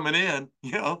kept coming in,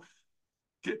 kind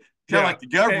of like the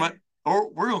government, or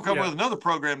we're going to come up with another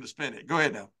program to spend it. Go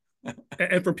ahead now.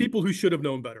 And from people who should have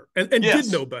known better and Yes.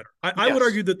 did know better. I would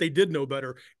argue that they did know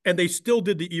better, and they still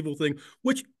did the evil thing,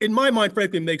 which in my mind,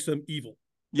 frankly, makes them evil.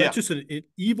 That's just an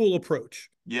evil approach.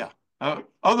 Yeah.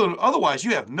 Otherwise,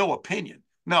 you have no opinion.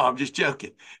 No, I'm just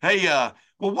joking. Hey,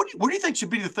 well, what do you think should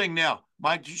be the thing now,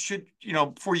 Mike? You should,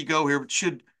 before you go here,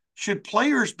 should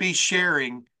players be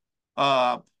sharing?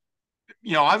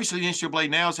 Obviously the NCAA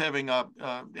now is having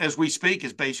as we speak,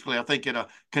 is basically, I think, in a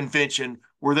convention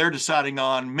where they're deciding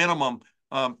on minimum,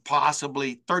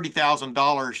 possibly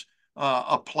 $30,000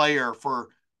 a player for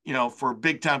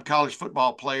big time college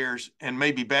football players and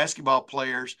maybe basketball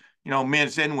players,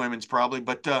 men's and women's probably,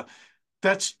 but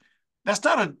that's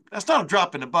not a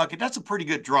drop in the bucket. That's a pretty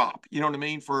good drop. You know what I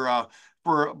mean?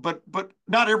 But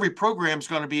not every program is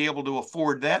going to be able to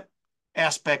afford that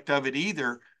aspect of it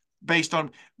either, based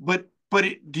on,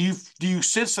 do you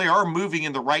sense they are moving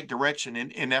in the right direction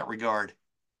in that regard?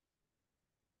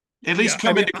 At least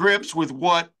coming to grips with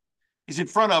what is in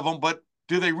front of them, but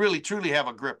do they really truly have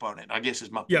a grip on it? I guess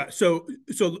is my point. Yeah. So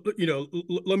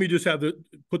let me just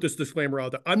put this disclaimer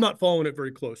out there. I'm not following it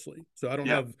very closely, so I don't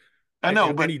have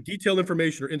any detailed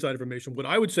information or inside information. What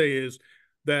I would say is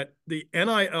that the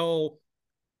NIL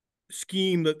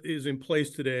scheme that is in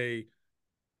place today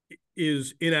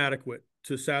is inadequate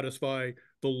to satisfy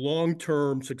the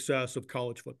long-term success of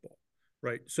college football,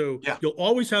 right? So you'll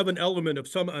always have an element of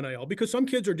some NIL because some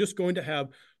kids are just going to have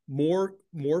more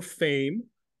fame.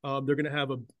 They're going to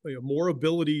have more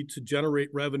ability to generate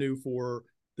revenue for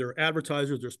their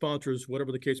advertisers, their sponsors,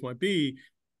 whatever the case might be.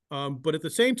 But at the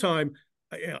same time,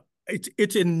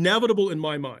 it's inevitable in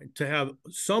my mind to have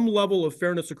some level of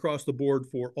fairness across the board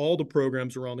for all the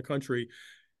programs around the country.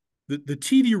 The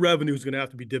TV revenue is going to have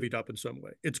to be divvied up in some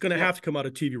way. It's going to have to come out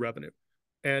of TV revenue.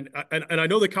 And I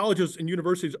know the colleges and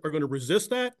universities are going to resist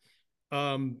that.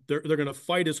 They're going to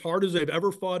fight as hard as they've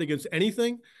ever fought against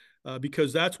anything,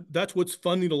 because that's what's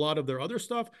funding a lot of their other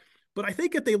stuff. But I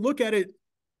think if they look at it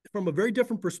from a very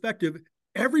different perspective,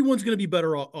 everyone's going to be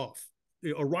better off.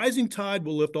 A rising tide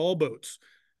will lift all boats.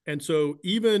 And so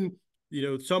even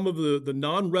some of the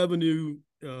non-revenue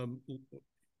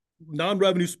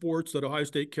sports that Ohio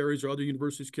State carries or other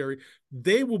universities carry,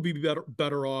 they will be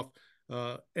better off.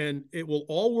 And it will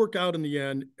all work out in the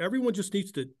end. Everyone just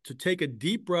needs to take a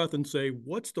deep breath and say,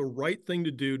 what's the right thing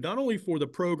to do, not only for the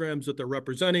programs that they're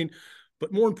representing,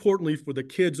 but more importantly for the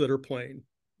kids that are playing.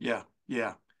 Yeah.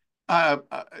 Yeah.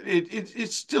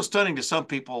 It's still stunning to some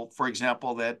people, for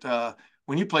example, that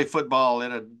when you play football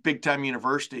at a big time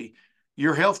university,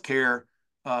 your healthcare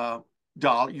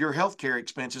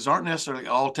expenses aren't necessarily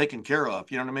all taken care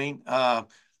of. You know what I mean?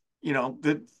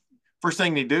 The first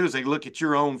thing they do is they look at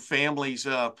your own family's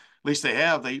least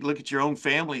they look at your own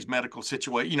family's medical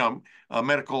situation,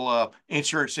 medical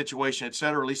insurance situation, et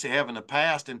cetera. At least they have in the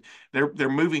past, and they're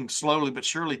moving slowly but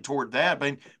surely toward that.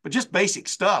 But just basic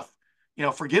stuff,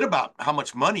 forget about how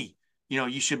much money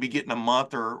you should be getting a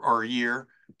month or a year.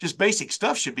 Just basic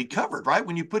stuff should be covered, right?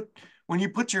 When you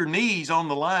put your knees on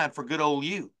the line for good old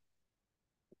you.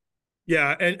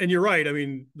 Yeah, and you're right. I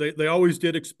mean, they always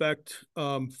did expect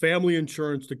family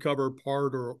insurance to cover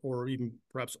part or even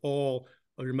perhaps all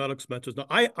of your medical expenses. Now,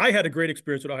 I had a great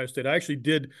experience at Ohio State. I actually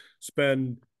did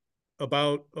spend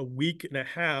about a week and a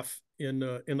half in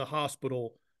the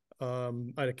hospital. I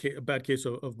had a bad case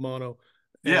of mono.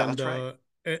 Yeah, and, that's right.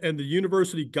 And the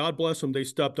university, God bless them, they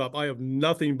stepped up. I have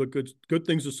nothing but good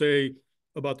things to say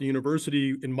about the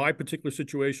university in my particular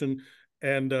situation,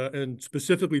 and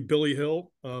specifically Billy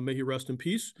Hill, may he rest in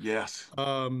peace. Yes.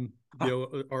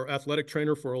 Our athletic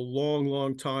trainer for a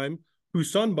long time,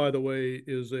 whose son, by the way,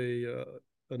 is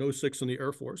an 06 in the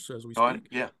Air Force as we speak.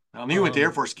 Yeah, I knew he went to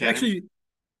Air Force Academy.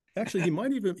 Actually, he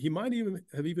might even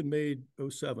have made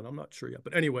 07. I'm not sure yet,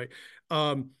 but anyway,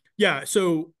 yeah.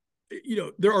 So,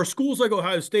 there are schools like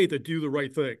Ohio State that do the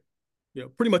right thing,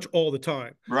 pretty much all the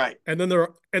time. Right. And then there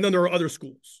are other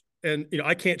schools, and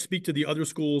I can't speak to the other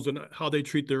schools and how they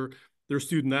treat their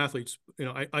student athletes.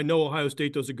 I know Ohio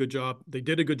State does a good job. They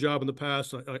did a good job in the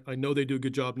past. I know they do a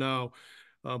good job now,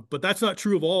 but that's not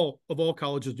true of all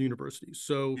colleges and universities.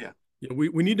 So yeah,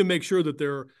 we need to make sure that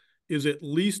there is at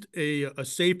least a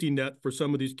safety net for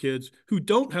some of these kids who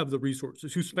don't have the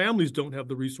resources, whose families don't have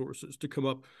the resources to come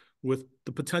up with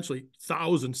the potentially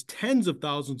thousands, tens of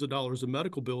thousands of dollars of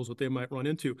medical bills that they might run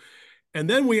into. And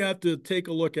then we have to take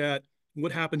a look at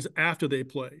what happens after they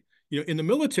play. In the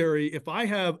military, if I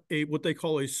have what they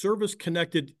call a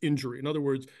service-connected injury, in other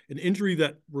words, an injury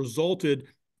that resulted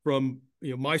from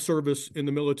my service in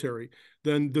the military,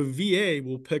 then the VA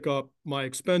will pick up my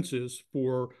expenses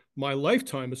for my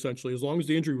lifetime, essentially, as long as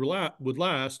the injury would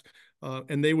last,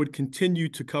 and they would continue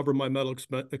to cover my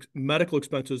medical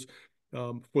expenses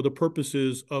for the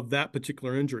purposes of that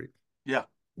particular injury. Yeah,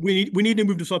 we need to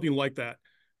move to something like that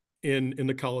in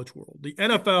the college world. The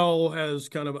NFL has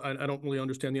kind of, I don't really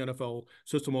understand the NFL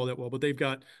system all that well, but they've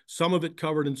got some of it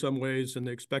covered in some ways, and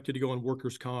they expect it to go on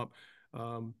workers' comp.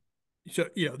 So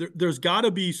there's got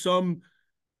to be some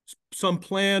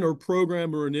plan or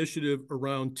program or initiative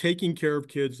around taking care of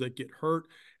kids that get hurt.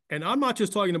 And I'm not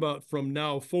just talking about from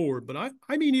now forward, but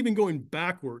I mean even going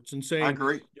backwards and saying, I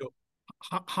agree.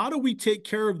 How do we take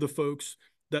care of the folks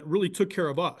that really took care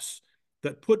of us,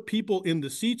 that put people in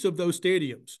the seats of those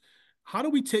stadiums? How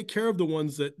do we take care of the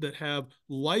ones that have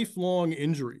lifelong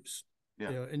injuries?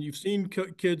 Yeah. And you've seen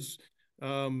kids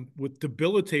with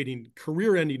debilitating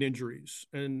career-ending injuries.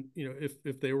 And,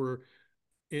 if they were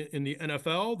in the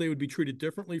NFL, they would be treated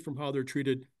differently from how they're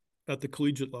treated at the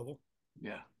collegiate level.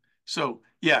 Yeah. So,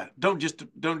 yeah, don't just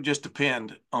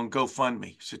depend on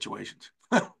GoFundMe situations.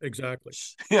 Exactly.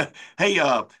 Yeah. Hey,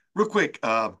 real quick,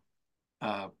 what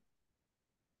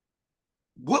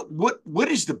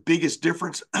is the biggest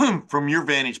difference from your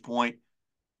vantage point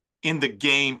in the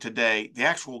game today, the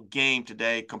actual game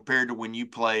today, compared to when you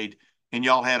played and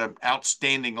y'all had an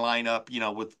outstanding lineup,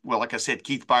 with, like I said,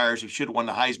 Keith Byers, who should have won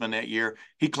the Heisman that year.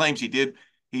 He claims he did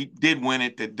win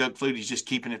it, that Doug Flutie's just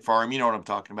keeping it for him. You know what I'm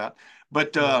talking about.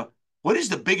 But what is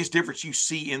the biggest difference you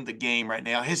see in the game right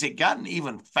now? Has it gotten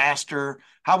even faster?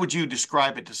 How would you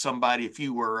describe it to somebody if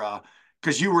you were,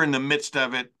 because you were in the midst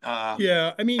of it?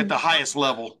 Yeah, I mean, at the highest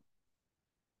level.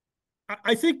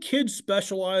 I think kids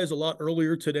specialize a lot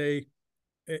earlier today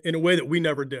in a way that we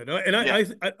never did. And I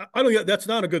don't, that's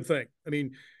not a good thing. I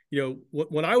mean,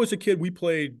 when I was a kid, we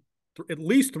played at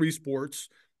least 3 sports.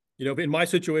 In my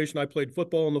situation, I played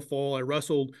football in the fall, I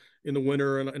wrestled in the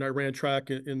winter, and I ran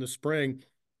track in the spring.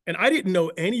 And I didn't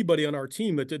know anybody on our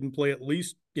team that didn't play at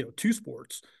least, 2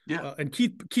 sports. Yeah. And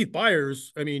Keith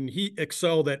Byers, I mean, he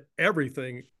excelled at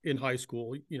everything in high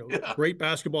school, great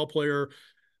basketball player,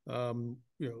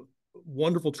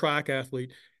 wonderful track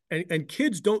athlete. And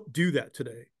kids don't do that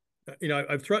today.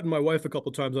 I've threatened my wife a couple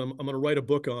of times. I'm going to write a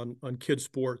book on kids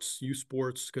sports, youth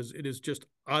sports, because it is just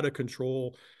out of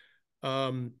control.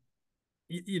 So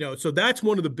that's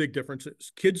one of the big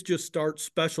differences. Kids just start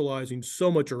specializing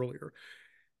so much earlier.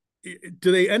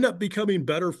 Do they end up becoming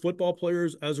better football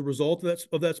players as a result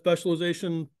of that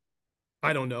specialization?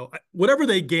 I don't know. Whatever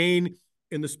they gain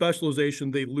in the specialization,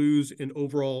 they lose in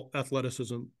overall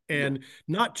athleticism, and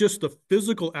not just the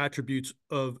physical attributes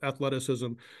of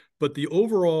athleticism, but the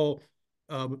overall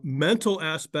mental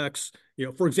aspects.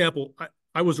 For example,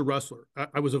 I was a wrestler.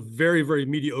 I was a very, very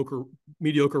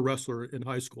mediocre wrestler in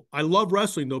high school. I love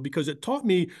wrestling, though, because it taught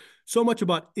me so much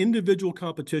about individual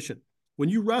competition. When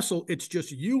you wrestle, it's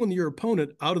just you and your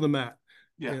opponent out of the mat.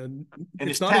 Yeah. And it's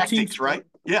it's not tactics, a team sport. right?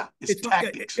 Yeah. It's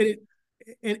tactics. And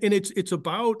it's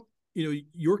about,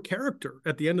 your character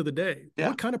at the end of the day. Yeah.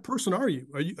 What kind of person are you?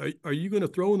 Are you going to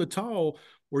throw in the towel,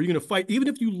 or are you going to fight? Even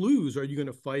if you lose, are you going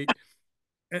to fight?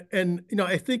 And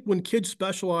I think when kids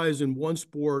specialize in one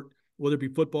sport, whether it be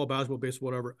football, basketball, baseball,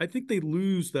 whatever, I think they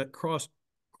lose that cross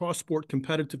sport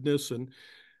competitiveness, and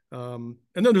then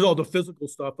there's all the physical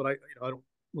stuff that I don't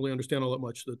really understand all that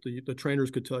much, that the trainers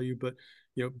could tell you. But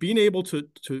being able to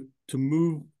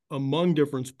move among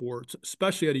different sports,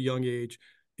 especially at a young age,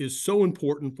 is so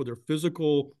important for their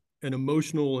physical and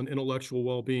emotional and intellectual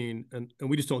well-being, and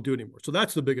we just don't do it anymore. So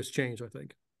that's the biggest change, I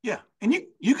think. Yeah, and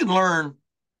you can learn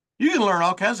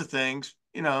all kinds of things,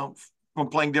 from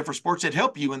playing different sports that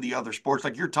help you in the other sports,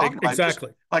 like you're talking about. Exactly.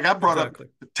 Just like I brought up the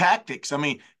tactics. I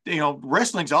mean,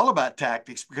 wrestling's all about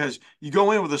tactics, because you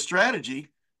go in with a strategy,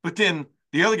 but then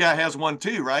the other guy has one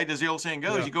too, right? As the old saying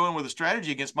goes, you go in with a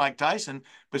strategy against Mike Tyson,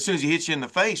 but as soon as he hits you in the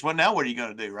face, well, now what are you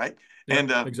going to do, right? Yeah,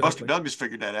 and exactly. Buster Douglas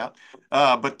figured that out.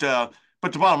 But the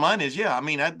bottom line is, I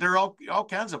mean, there are all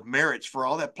kinds of merits for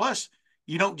all that. Plus,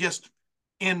 you don't just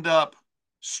end up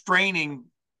straining,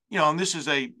 and this is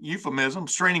a euphemism,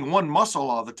 straining one muscle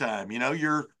all the time.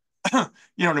 You're, you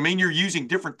know what I mean? You're using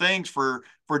different things for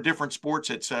different sports,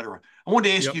 et cetera. I wanted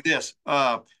to ask you this.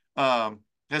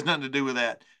 Has nothing to do with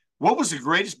that. What was the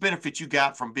greatest benefit you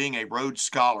got from being a Rhodes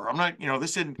Scholar? I'm not,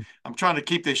 I'm trying to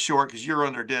keep this short because you're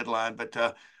under deadline, but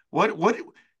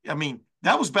I mean,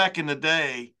 that was back in the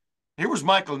day. Here was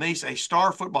Michael Lanese, a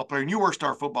star football player, and you were a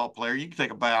star football player. You can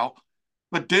take a bow,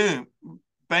 but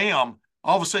bam,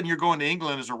 all of a sudden you're going to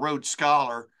England as a Rhodes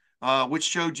Scholar, which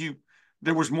showed you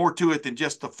there was more to it than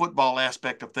just the football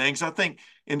aspect of things. I think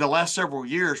in the last several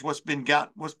years, what's been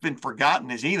forgotten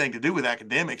is anything to do with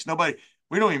academics.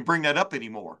 We don't even bring that up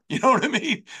anymore. You know what I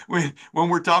mean? When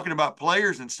we're talking about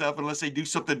players and stuff, unless they do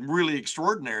something really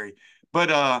extraordinary.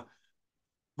 But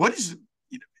what is,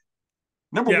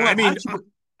 number one, I mean,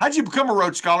 how'd you become a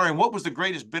Rhodes Scholar, and what was the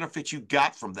greatest benefit you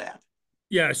got from that?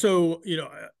 Yeah. So,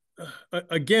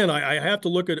 again, I have to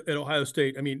look at Ohio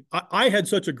State. I mean, I had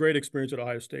such a great experience at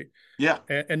Ohio State. Yeah.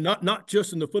 And not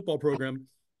just in the football program,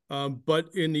 but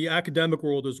in the academic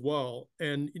world as well.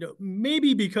 And,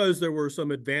 maybe because there were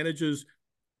some advantages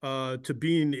to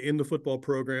being in the football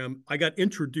program, I got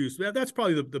introduced. That's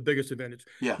probably the biggest advantage.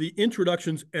 Yeah. The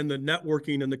introductions and the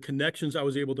networking and the connections I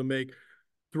was able to make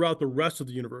throughout the rest of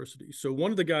the university. So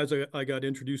one of the guys I got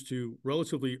introduced to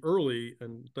relatively early,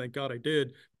 and thank God I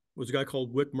did, was a guy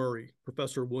called Wick Murray,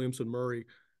 Professor Williamson Murray,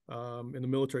 in the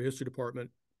military history department.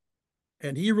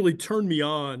 And he really turned me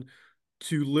on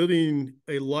to living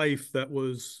a life that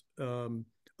was a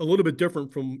little bit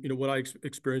different from what I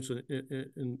experienced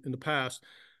in the past.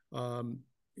 An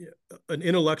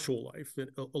intellectual life,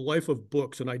 a life of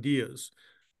books and ideas.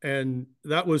 And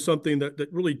that was something that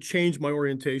really changed my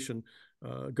orientation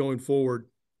going forward.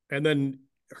 And then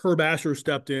Herb Asher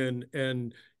stepped in,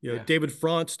 and David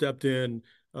Front stepped in,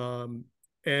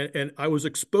 and I was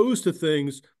exposed to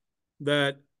things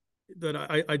that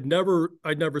I'd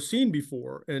never seen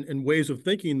before, and ways of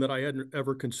thinking that I hadn't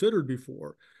ever considered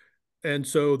before. And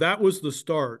so that was the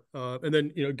start. And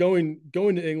then going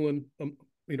to England.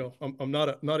 I'm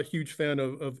not a huge fan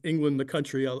of England, the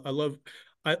country. I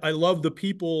love the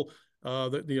people,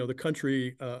 the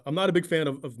country. I'm not a big fan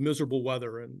of miserable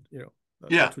weather, and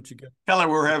that's what you get. Kind of like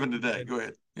we're having today. Go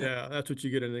ahead. Yeah, that's what you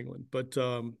get in England. But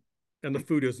and the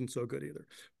food isn't so good either.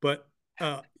 But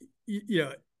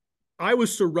I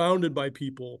was surrounded by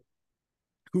people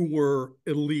who were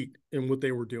elite in what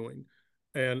they were doing.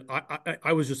 And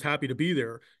I was just happy to be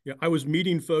there. I was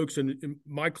meeting folks, and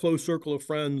my close circle of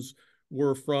friends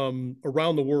were from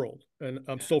around the world, and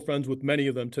I'm still friends with many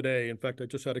of them today. In fact, I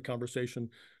just had a conversation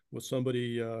with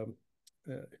somebody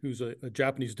who's a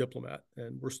Japanese diplomat,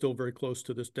 and we're still very close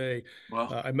to this day.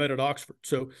 Wow. I met at Oxford.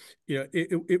 So,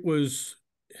 it was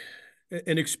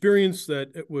an experience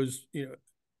that it was,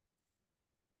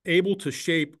 able to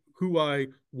shape who I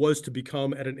was to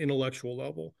become at an intellectual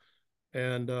level.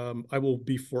 And I will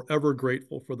be forever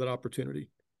grateful for that opportunity.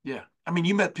 Yeah. I mean,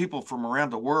 you met people from around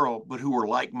the world, but who were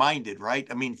like-minded, right?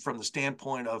 I mean, from the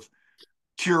standpoint of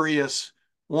curious,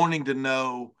 wanting to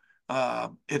know,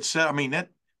 it's, I mean,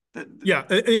 yeah.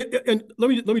 And let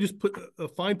me just put a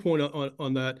fine point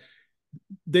on that.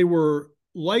 They were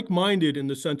like-minded in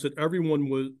the sense that everyone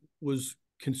was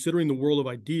considering the world of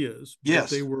ideas.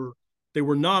 Yes. But they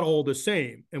were not all the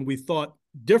same, and we thought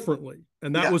differently.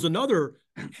 And that was another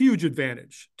huge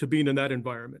advantage to being in that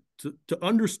environment, to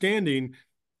understanding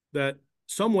that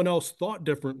someone else thought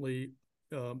differently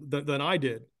than I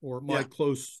did, or my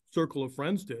close circle of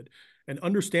friends did. and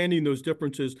understanding those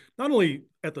differences, not only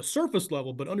at the surface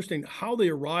level, but understanding how they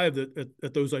arrived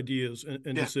at those ideas and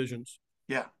Yeah. decisions.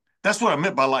 Yeah. That's what I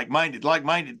meant by like-minded.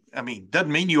 Like-minded, I mean,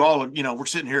 doesn't mean you all, we're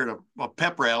sitting here at a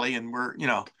pep rally and we're,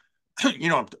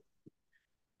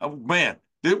 oh, man,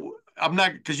 I'm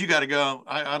not, because you got to go.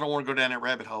 I don't want to go down that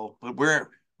rabbit hole, but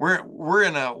we're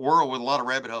in a world with a lot of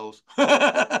rabbit holes.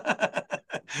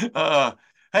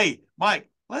 Hey, Mike,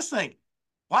 let's think.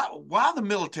 Why the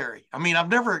military? I mean, I've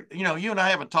never, you and I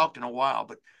haven't talked in a while,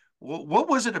 but what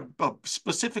was it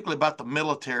specifically about the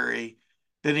military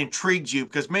that intrigued you?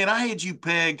 Because man, I had you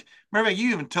pegged. Remember,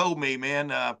 you even told me,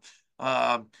 man,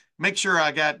 make sure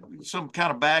I got some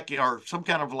kind of back or some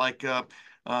kind of like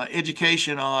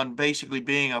education on basically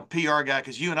being a PR guy,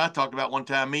 because you and I talked about one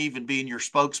time me even being your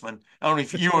spokesman. I don't know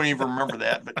if you don't even remember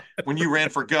that, but when you ran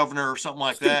for governor or something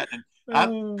like that, and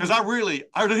because I really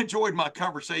enjoyed my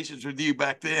conversations with you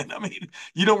back then. I mean,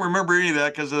 you don't remember any of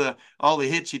that because of all the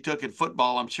hits you took in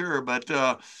football, I'm sure, but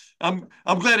I'm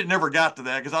glad it never got to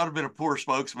that, because I'd have been a poor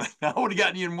spokesman. I would have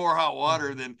gotten you in more hot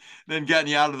water than gotten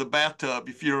you out of the bathtub,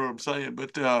 if you know what I'm saying.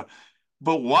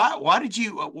 But why did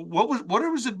you, what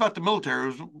was it about the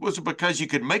military? Was it because you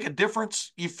could make a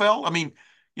difference, you felt? I mean,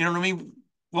 you know what I mean?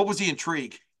 What was the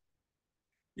intrigue?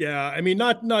 Yeah, I mean,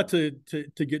 not to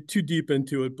get too deep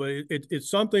into it, but it's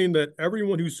something that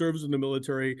everyone who serves in the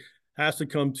military has to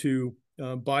come to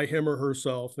by him or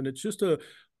herself, and it's just a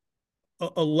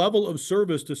level of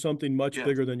service to something much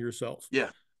bigger than yourself.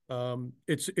 Yeah.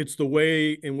 It's the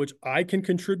way in which I can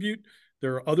contribute.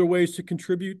 There are other ways to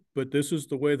contribute, but this is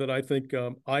the way that I think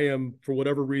I am, for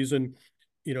whatever reason,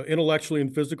 intellectually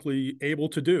and physically able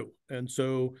to do. And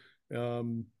so,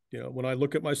 when I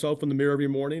look at myself in the mirror every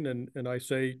morning and I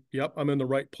say, "Yep, I'm in the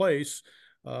right place,"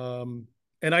 and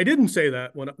I didn't say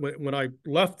that when I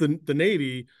left the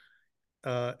Navy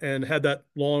and had that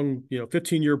long,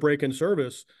 15-year break in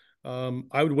service.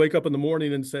 I would wake up in the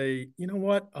morning and say, you know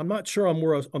what? I'm not sure I'm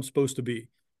where I'm supposed to be.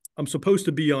 I'm supposed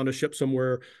to be on a ship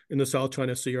somewhere in the South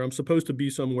China Sea, or I'm supposed to be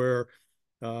somewhere,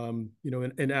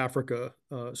 in Africa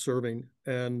serving.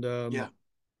 And,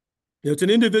 it's an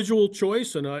individual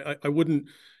choice. And I wouldn't,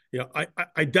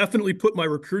 I definitely put my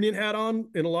recruiting hat on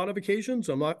in a lot of occasions.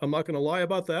 I'm not going to lie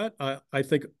about that. I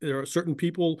think there are certain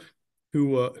people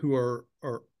who are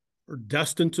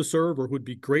destined to serve or would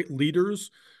be great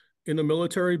leaders in the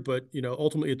military, but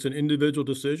ultimately it's an individual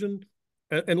decision.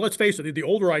 And let's face it, the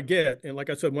older I get, and like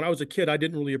I said, when I was a kid, I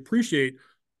didn't really appreciate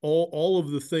all of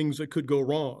the things that could go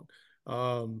wrong.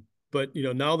 But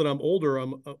now that I'm older,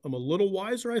 I'm a little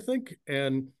wiser, I think.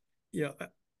 And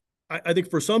I think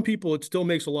for some people it still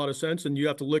makes a lot of sense, and you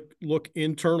have to look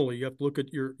internally. You have to look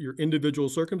at your individual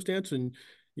circumstance and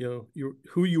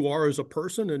who you are as a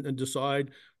person, and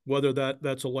decide whether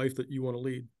that's a life that you want to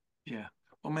lead. Yeah.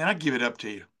 Well, man, I give it up to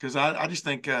you, because I just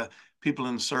think people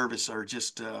in the service are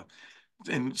just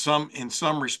in some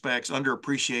respects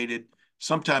underappreciated,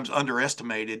 sometimes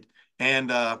underestimated,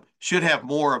 and should have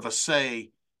more of a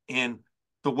say in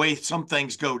the way some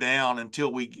things go down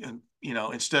until we,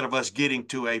 instead of us getting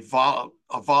to a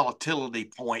volatility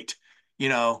point,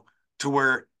 to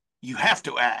where you have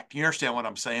to act. You understand what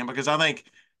I'm saying? Because I think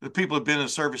the people who've been in the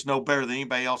service know better than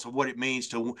anybody else of what it means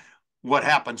to what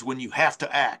happens when you have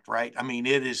to act, right? I mean,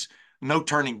 it is no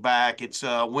turning back. It's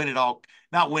not win at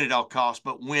all costs,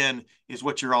 but win is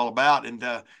what you're all about. And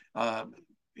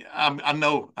I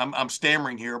know I'm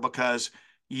stammering here because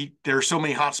there are so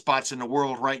many hot spots in the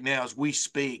world right now as we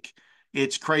speak.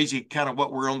 It's crazy kind of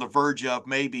what we're on the verge of,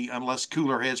 maybe, unless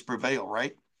cooler heads prevail,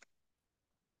 right?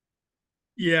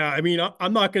 Yeah, I mean,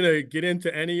 I'm not going to get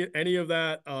into any of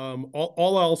that.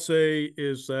 All I'll say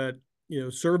is that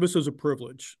service is a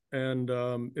privilege, and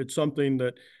it's something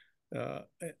that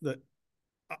that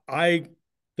I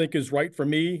think is right for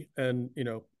me, and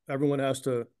everyone has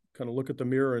to kind of look at the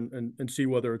mirror and see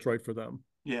whether it's right for them.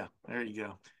 Yeah, there you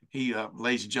go. He,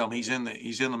 ladies and gentlemen,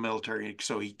 he's in the military,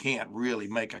 so he can't really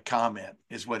make a comment,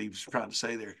 is what he was trying to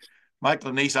say there. Mike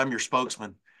Lanese, I'm your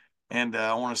spokesman. And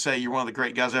I want to say you're one of the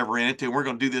great guys I ever ran into. And we're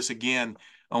going to do this again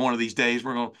on one of these days.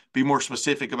 We're going to be more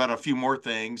specific about a few more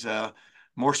things,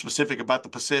 more specific about the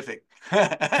Pacific.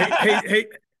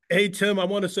 Hey, Tim, I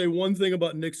want to say one thing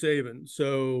about Nick Saban.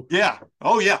 So yeah.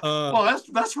 Oh, yeah. Well,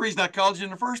 that's the reason I called you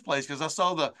in the first place, because I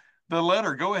saw the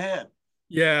letter. Go ahead.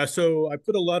 Yeah. So I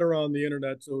put a letter on the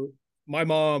internet. So my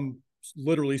mom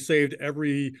literally saved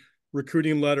every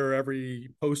recruiting letter, every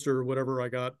poster, whatever I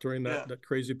got during that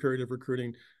crazy period of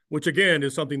recruiting, which again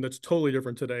is something that's totally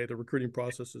different today. The recruiting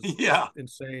process is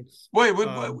insane. Wait,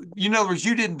 in other words,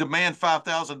 you didn't demand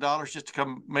 $5,000 just to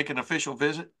come make an official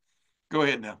visit? Go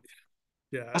ahead now.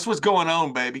 Yeah. That's what's going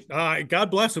on, baby.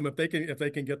 God bless them if they can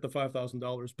get the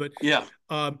 $5,000. But Yeah.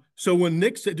 so when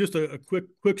Nick said, just a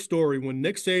quick story, when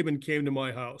Nick Saban came to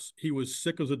my house, he was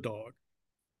sick as a dog.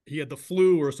 He had the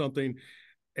flu or something,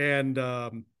 and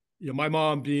my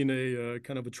mom, being a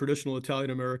kind of a traditional Italian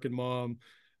American mom,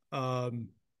 um,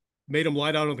 made him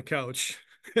lie down on the couch.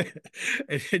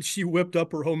 And she whipped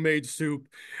up her homemade soup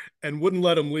and wouldn't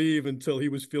let him leave until he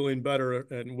was feeling better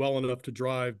and well enough to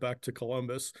drive back to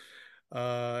Columbus.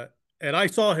 Uh, and I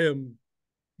saw him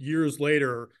years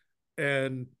later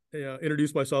and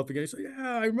introduced myself again. He said,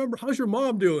 "Yeah, I remember. How's your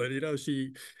mom doing?"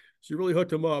 She really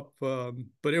hooked him up.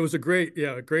 But it was a great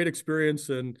experience.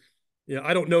 And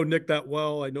I don't know Nick that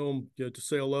well. I know him to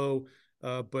say hello,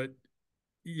 but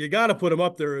you got to put him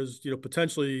up there as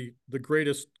potentially the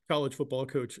greatest college football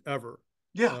coach ever.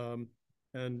 Yeah.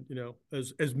 And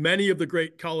as many of the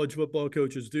great college football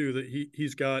coaches do, that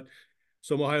he's got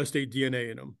some Ohio State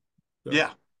DNA in him. So.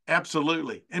 Yeah,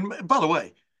 absolutely. And by the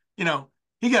way,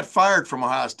 he got fired from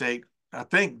Ohio State, I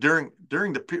think during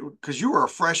because you were a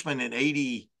freshman in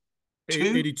 82.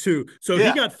 82. So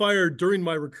he got fired during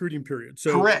my recruiting period.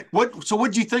 So correct. So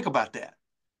what did you think about that?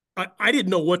 I didn't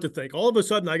know what to think. All of a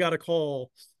sudden I got a call,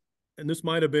 and this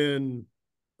might have been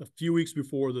a few weeks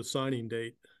before the signing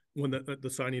date, when the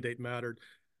signing date mattered.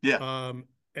 Yeah.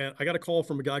 And I got a call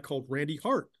from a guy called Randy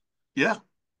Hart. Yeah.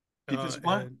 Defensive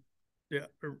line. Yeah,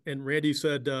 and Randy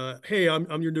said, "Hey,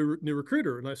 I'm your new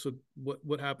recruiter." And I said,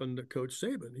 "What happened to Coach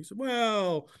Saban?" He said,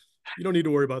 "Well, you don't need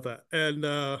to worry about that." And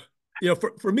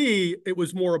for me, it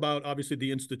was more about obviously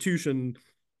the institution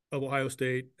of Ohio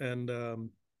State, and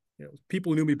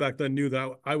people who knew me back then knew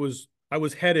that I was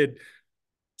headed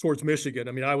towards Michigan.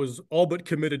 I mean, I was all but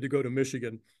committed to go to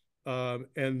Michigan,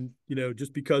 and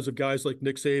just because of guys like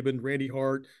Nick Saban, Randy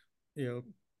Hart,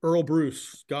 Earl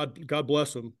Bruce, God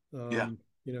bless him.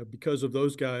 Because of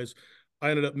those guys,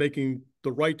 I ended up making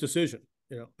the right decision.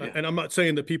 And I'm not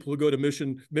saying that people who go to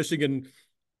Michigan,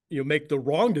 make the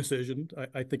wrong decision.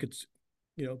 I think it's,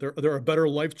 there are better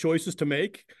life choices to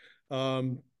make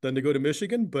than to go to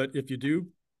Michigan. But if you do,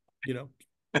 God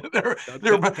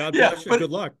bless you.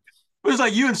 Good luck. It was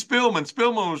like you and Spillman.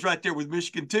 Spillman was right there with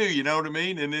Michigan too. You know what I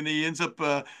mean? And then he ends up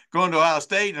going to Ohio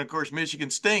State, and of course Michigan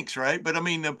stinks, right? But I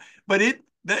mean,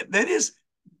 that is.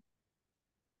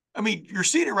 I mean, you're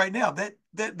seeing it right now.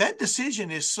 That decision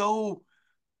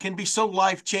can be so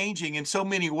life changing in so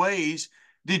many ways.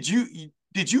 Did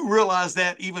you realize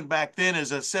that even back then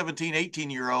as a 17,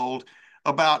 18-year-old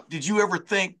did you ever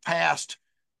think past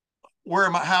how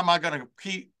am I going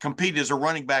to compete as a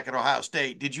running back at Ohio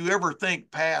State? Did you ever think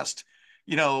past,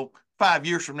 5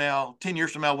 years from now, 10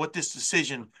 years from now, what this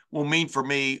decision will mean for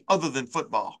me other than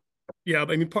football? Yeah,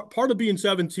 I mean, part of being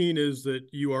 17 is that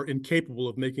you are incapable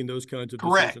of making those kinds of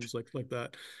decisions like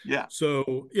that. Yeah.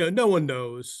 So, no one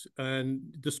knows. And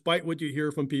despite what you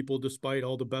hear from people, despite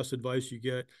all the best advice you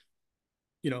get,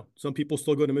 some people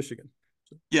still go to Michigan.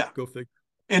 So yeah. Go figure.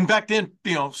 And back then,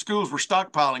 schools were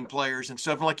stockpiling players and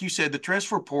stuff. And like you said, the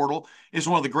transfer portal is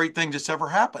one of the great things that's ever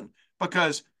happened,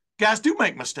 because guys do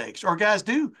make mistakes, or guys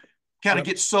do kind of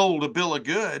get sold a bill of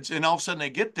goods, and all of a sudden they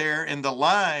get there in the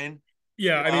line.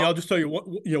 Yeah, I mean, I'll just tell you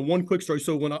one quick story.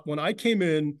 So when I came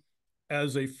in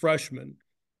as a freshman,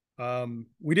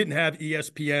 we didn't have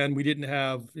ESPN, we didn't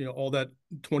have all that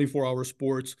 24-hour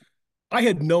sports. I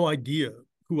had no idea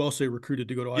who else they recruited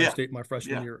to go to Ohio State my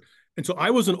freshman year, and so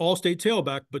I was an all-state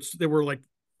tailback, but there were like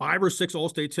 5 or 6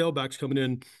 all-state tailbacks coming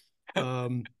in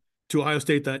to Ohio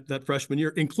State that freshman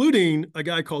year, including a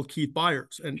guy called Keith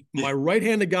Byers. And my right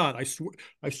hand to God,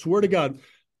 I swear to God,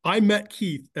 I met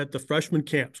Keith at the freshman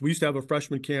camps. We used to have a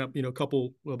freshman camp,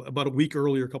 about a week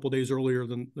earlier, a couple of days earlier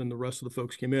than the rest of the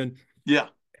folks came in. Yeah.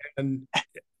 And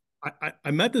I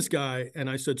met this guy, and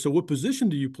I said, "So what position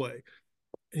do you play?"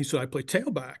 And he said, "I play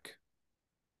tailback."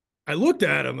 I looked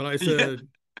at him and I said,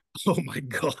 "Oh my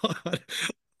God,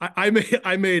 I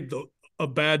made a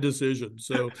bad decision."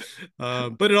 So,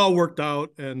 but it all worked out,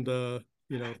 and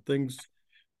things.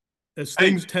 As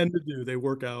things tend to do, they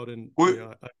work out. And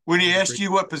when he asked you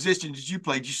what position did you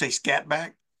play, did you say scat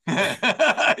back?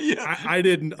 I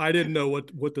didn't know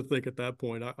what to think at that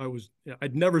point.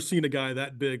 I'd never seen a guy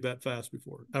that big that fast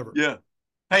before, ever. Yeah.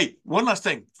 Hey, one last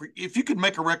thing. If you could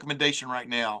make a recommendation right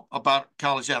now about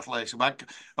college athletics,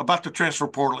 about the transfer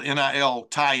portal, NIL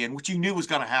tie-in, which you knew was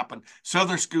going to happen.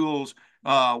 Southern schools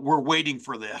were waiting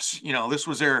for this. This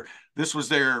was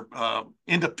their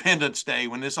Independence Day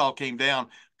when this all came down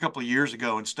a couple of years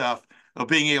ago and stuff, of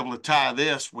being able to tie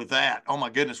this with that. Oh my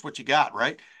goodness, what you got,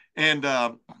 right? And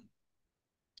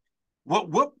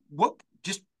what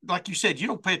just like you said, you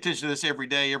don't pay attention to this every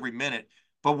day, every minute.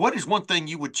 But what is one thing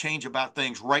you would change about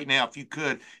things right now if you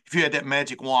could, if you had that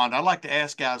magic wand? I'd like to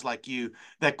ask guys like you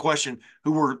that question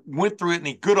who went through it in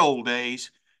the good old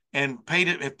days and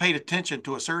have paid attention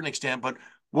to a certain extent. But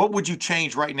what would you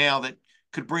change right now that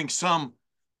could bring some,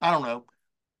 I don't know,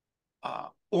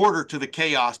 order to the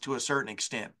chaos to a certain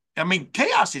extent? I mean,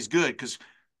 chaos is good because a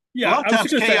Yeah, lot of I was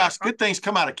times going to say, chaos, good things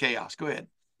come out of chaos. Go ahead.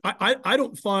 I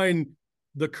don't find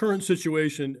the current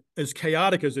situation, as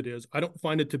chaotic as it is, I don't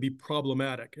find it to be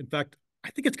problematic. In fact, I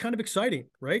think it's kind of exciting,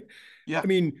 right? Yeah. I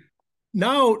mean,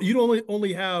 now you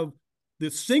only have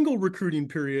the single recruiting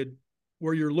period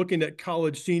where you're looking at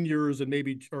college seniors and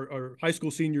maybe or high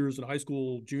school seniors and high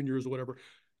school juniors or whatever.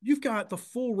 You've got the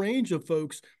full range of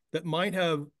folks that might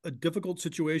have a difficult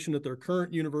situation at their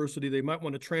current university. They might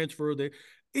want to transfer.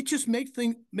 It just makes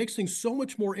things so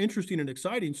much more interesting and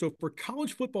exciting. So for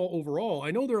college football overall,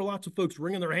 I know there are lots of folks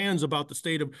wringing their hands about the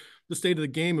state of the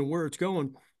game and where it's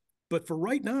going, but for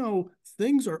right now,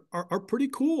 things are pretty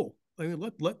cool. I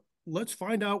mean, let's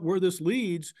find out where this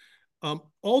leads.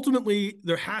 Ultimately,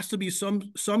 there has to be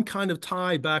some kind of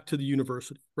tie back to the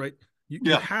university, right?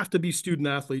 You have to be student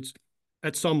athletes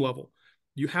at some level.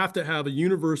 You have to have a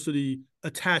university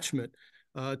attachment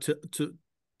to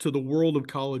the world of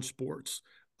college sports.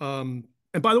 And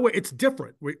by the way, it's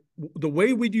different. The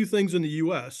way we do things in the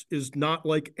U.S. is not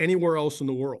like anywhere else in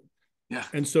the world. Yeah.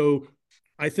 And so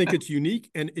I think it's unique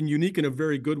and unique in a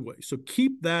very good way. So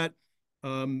keep that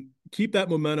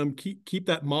momentum, keep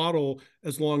that model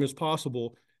as long as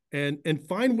possible, and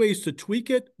find ways to tweak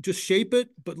it, just shape it,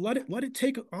 but let it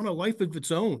take on a life of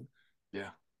its own. Yeah.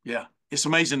 Yeah. It's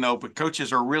amazing though, but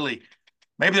coaches are really,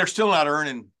 maybe they're still not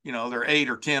earning, their $8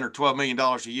 or $10 or $12 million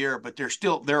a year, but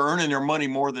they're earning their money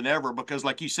more than ever because,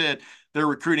 like you said, they're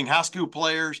recruiting high school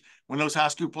players. When those high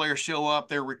school players show up,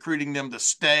 they're recruiting them to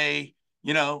stay,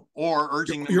 or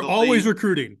urging them You're to always leave.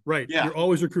 recruiting, right? Yeah. You're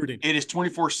always recruiting. It is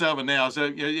 24/7 now. As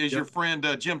your friend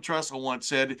Jim Trussell once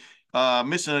said,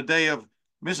 missing a day of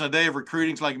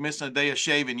recruiting is like missing a day of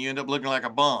shaving. You end up looking like a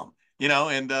bum,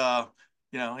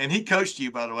 and he coached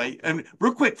you, by the way. And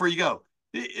real quick before you go,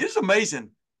 it's amazing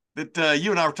that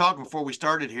you and I were talking before we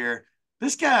started here.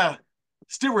 This guy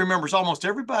still remembers almost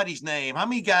everybody's name. How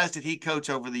many guys did he coach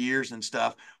over the years and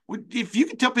stuff? If you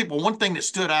could tell people one thing that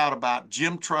stood out about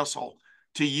Jim Trussell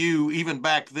to you, even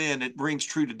back then, it rings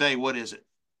true today, what is it?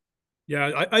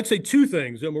 Yeah, I'd say two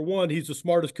things. Number one, he's the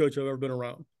smartest coach I've ever been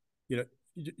around.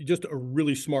 Just a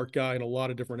really smart guy in a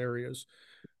lot of different areas.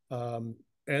 And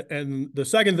the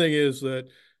second thing is that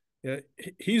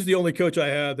he's the only coach I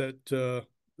had that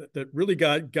really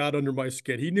got under my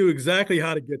skin. He knew exactly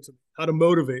how to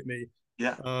motivate me.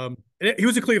 Yeah. And he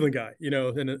was a Cleveland guy,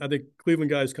 and I think Cleveland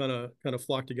guys kind of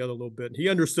flocked together a little bit. And he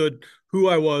understood who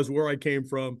I was, where I came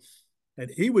from, and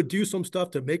he would do some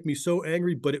stuff to make me so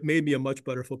angry, but it made me a much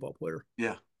better football player.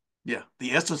 Yeah. Yeah.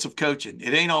 The essence of coaching.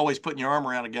 It ain't always putting your arm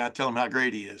around a guy, telling him how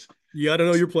great he is. You got to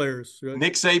know your players. Right?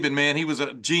 Nick Saban, man, he was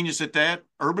a genius at that.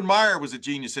 Urban Meyer was a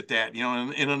genius at that,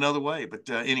 in another way. But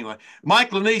anyway,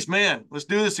 Mike Lanese, man, let's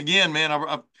do this again, man.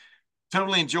 I've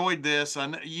totally enjoyed this.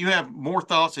 You have more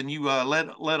thoughts than you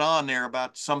let on there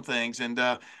about some things, and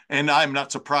I'm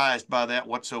not surprised by that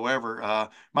whatsoever.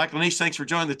 Mike Lanese, thanks for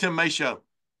joining the Tim May Show.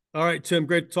 All right, Tim,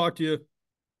 great to talk to you.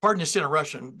 Pardon this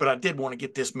interruption, but I did want to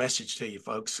get this message to you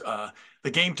folks.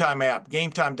 The Game Time app,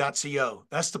 gametime.co,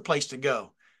 that's the place to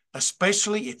go,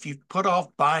 especially if you put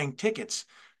off buying tickets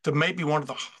to maybe one of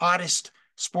the hottest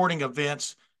sporting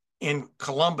events in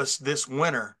Columbus this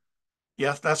winter.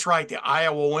 Yes, that's right. The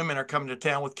Iowa women are coming to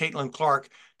town with Caitlin Clark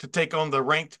to take on the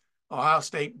ranked Ohio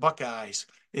State Buckeyes.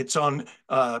 It's on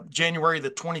January the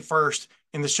 21st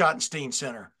in the Schottenstein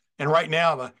Center. And right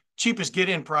now, the cheapest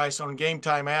get-in price on Game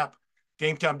Time app,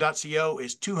 gametime.co,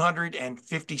 is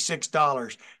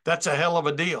 $256. That's a hell of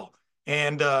a deal.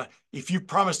 And if you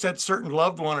promise that certain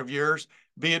loved one of yours,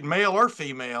 be it male or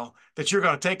female, that you're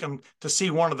going to take them to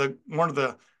see one of the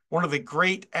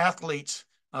great athletes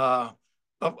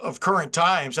of current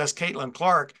times, that's Caitlin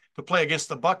Clark, to play against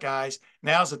the Buckeyes,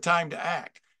 now's the time to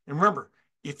act. And remember,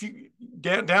 if you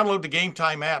download the Game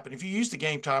Time app, and if you use the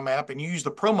Game Time app and you use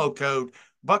the promo code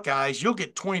Buckeyes, you'll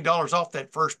get $20 off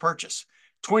that first purchase.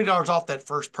 $20 off that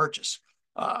first purchase.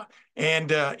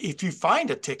 And if you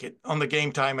find a ticket on the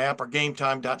Game Time app or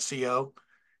gametime.co,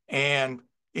 and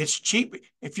it's cheap,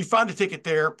 if you find a ticket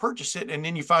there, purchase it, and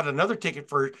then you find another ticket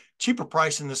for a cheaper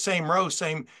price in the same row,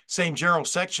 same general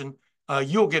section,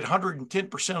 you'll get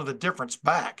 110% of the difference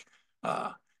back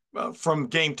from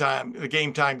Game Time, the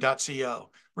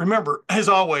gametime.co. Remember, as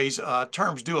always,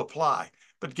 terms do apply.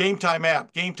 But Game Time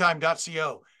app,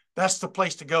 gametime.co, that's the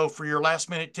place to go for your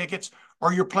last-minute tickets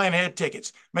or your plan ahead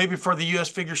tickets, maybe for the U.S.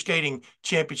 Figure Skating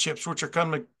Championships, which are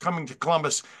coming to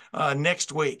Columbus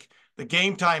next week. The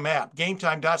Game Time app,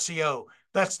 gametime.co.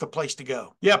 That's the place to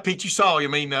go. Yeah, Pete, you saw. I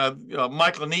mean,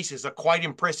 Mike Lanese is a quite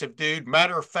impressive dude,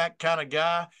 matter of fact kind of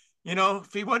guy. You know,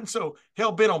 if he wasn't so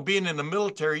hell bent on being in the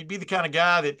military, he'd be the kind of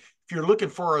guy that if you're looking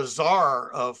for a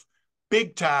czar of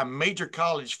big time major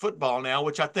college football now,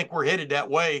 which I think we're headed that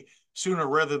way sooner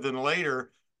rather than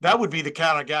later, that would be the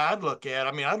kind of guy I'd look at.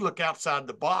 I mean, I'd look outside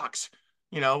the box,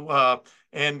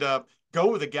 and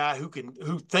go with a guy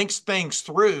who thinks things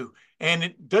through, and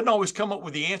it doesn't always come up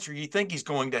with the answer you think he's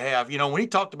going to have. You know, when he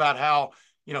talked about how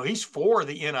he's for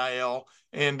the NIL,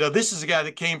 and this is a guy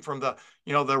that came from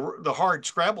the hard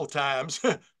Scrabble times,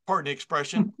 pardon the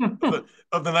expression,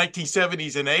 of the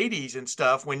 1970s and 80s and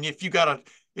stuff. When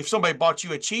if somebody bought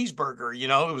you a cheeseburger,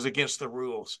 it was against the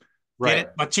rules. Get Right.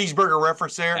 it? My cheeseburger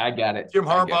reference there. I got it. Jim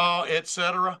Harbaugh,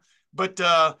 etc. But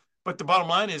the bottom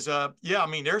line is, I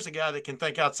mean, there's a guy that can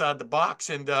think outside the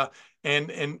box and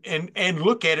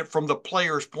look at it from the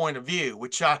player's point of view,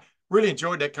 which I really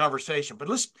enjoyed that conversation. But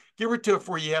let's get right to it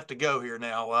before you have to go here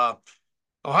now.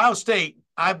 Ohio State,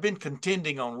 I've been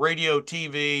contending on radio,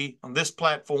 TV, on this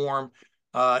platform,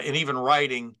 and even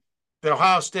writing that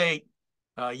Ohio State,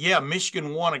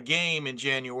 Michigan won a game in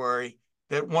January,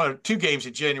 that won 2 games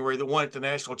in January that won at the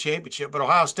national championship. But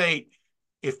Ohio State,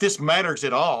 if this matters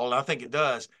at all, and I think it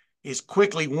does, is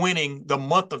quickly winning the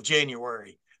month of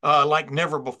January like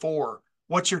never before.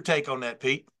 What's your take on that,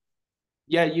 Pete?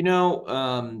 Yeah,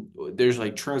 there's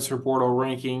like transfer portal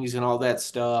rankings and all that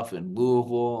stuff, and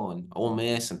Louisville and Ole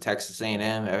Miss and Texas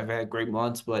A&M have had great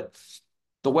months, but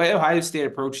the way Ohio State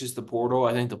approaches the portal,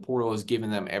 I think the portal has given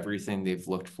them everything they've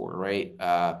looked for, right?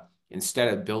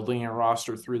 Instead of building a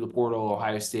roster through the portal,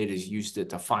 Ohio State has used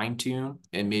it to fine tune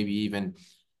and maybe even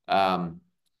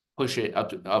push it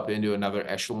up into another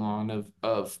echelon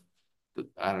of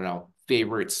I don't know,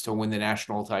 favorites to win the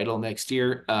national title next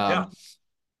year.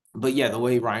 But yeah, the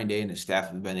way Ryan Day and his staff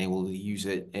have been able to use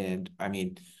it, and I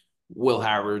mean, Will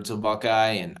Howard's a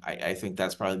Buckeye, and I think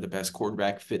that's probably the best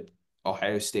quarterback fit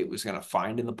Ohio State was going to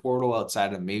find in the portal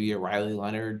outside of maybe a Riley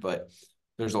Leonard, but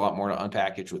there's a lot more to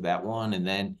unpackage with that one. And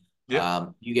then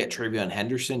you get Travion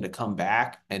Henderson to come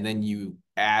back, and then you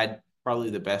add probably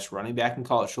the best running back in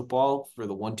college football for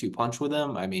the 1-2 punch with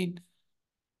him. I mean,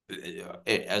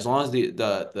 as long as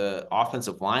the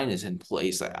offensive line is in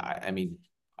place, I mean,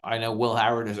 I know Will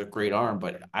Howard has a great arm,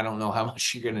 but I don't know how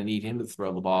much you're going to need him to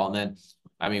throw the ball. And then,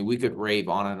 I mean, we could rave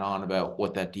on and on about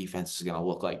what that defense is going to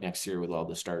look like next year with all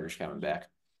the starters coming back.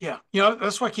 Yeah.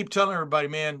 That's why I keep telling everybody,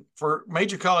 man, for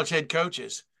major college head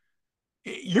coaches,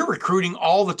 you're recruiting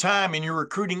all the time and you're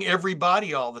recruiting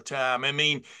everybody all the time. I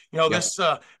mean,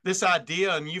 this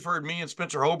idea, and you've heard me and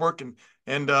Spencer Holbrook and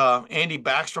Andy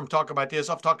Backstrom talk about this.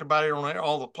 I've talked about it on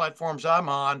all the platforms I'm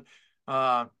on.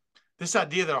 This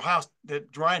idea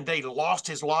that Ryan Day lost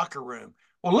his locker room.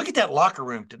 Well, look at that locker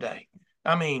room today.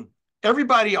 I mean,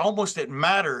 everybody almost that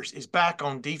matters is back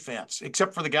on defense,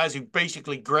 except for the guys who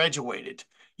basically graduated.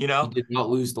 He did not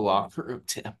lose the locker room,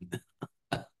 Tim.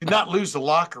 Did not lose the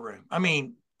locker room. I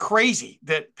mean, crazy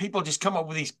that people just come up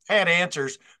with these pat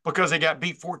answers because they got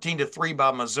beat 14-3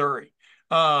 by Missouri.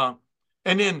 And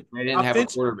then they didn't have a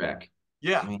quarterback.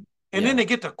 Yeah. Then they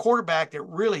get the quarterback that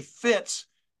really fits.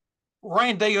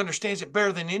 Ryan Day understands it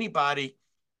better than anybody.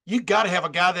 You got to have a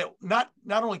guy that not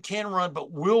only can run,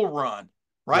 but will run,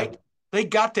 right? Yep. They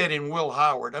got that in Will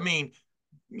Howard. I mean,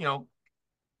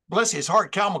 bless his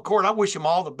heart, Cal McCord, I wish him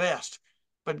all the best.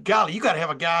 But golly, you got to have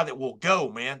a guy that will go,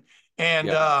 man. And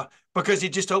because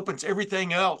it just opens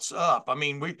everything else up. I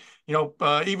mean,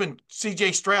 even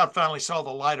C.J. Stroud finally saw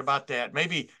the light about that.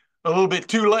 Maybe a little bit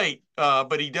too late,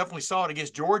 but he definitely saw it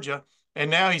against Georgia. And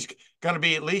now he's going to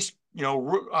be at least,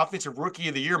 offensive rookie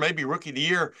of the year, maybe rookie of the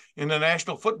year in the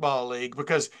National Football League,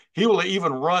 because he will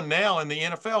even run now in the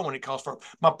NFL when it calls for it.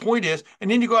 My point is,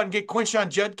 and then you go out and get Quinshon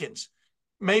Judkins,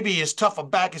 maybe as tough a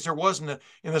back as there was in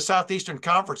the Southeastern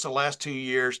Conference the last 2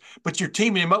 years, but you're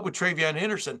teaming him up with Travion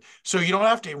Henderson. So you don't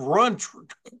have to run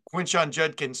Quinshon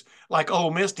Judkins like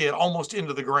Ole Miss did almost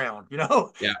into the ground,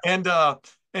 Yeah. And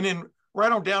then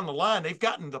right on down the line, they've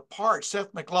gotten the part,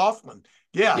 Seth McLaughlin.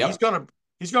 Yeah, yep.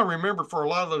 He's going to remember for a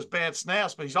lot of those bad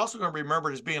snaps, but he's also going to be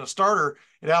remembered as being a starter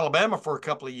at Alabama for a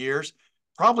couple of years,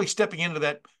 probably stepping into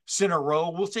that center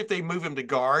role. We'll see if they move him to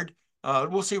guard.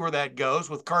 We'll see where that goes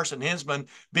with Carson Hinsman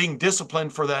being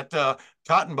disciplined for that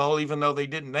Cotton Bowl, even though they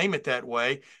didn't name it that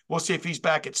way. We'll see if he's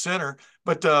back at center.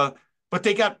 But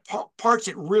they got parts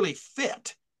that really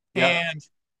fit. Yeah. And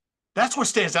that's what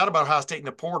stands out about Ohio State in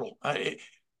the portal.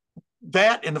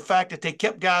 That and the fact that they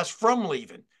kept guys from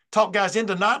leaving, talked guys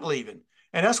into not leaving.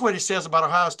 And that's what it says about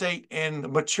Ohio State and the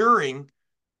maturing,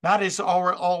 not as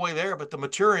all the way there, but the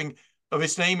maturing of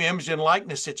its name, image, and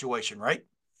likeness situation, right?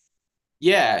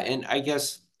 Yeah, and I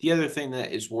guess the other thing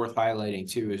that is worth highlighting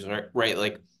too is right,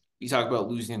 like you talk about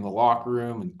losing in the locker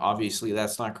room, and obviously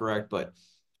that's not correct, but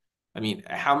I mean,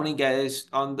 how many guys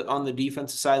on the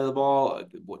defensive side of the ball?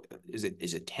 What is it?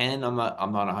 Is it 10? I'm not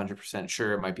 100%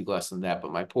 sure. It might be less than that,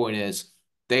 but my point is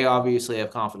they obviously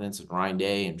have confidence in Ryan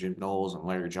Day and Jim Knowles and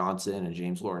Larry Johnson and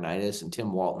James Laurinaitis and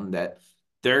Tim Walton that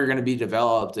they're going to be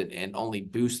developed and only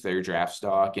boost their draft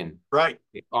stock and Right.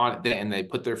 they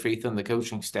put their faith in the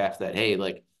coaching staff that, hey,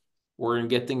 like we're going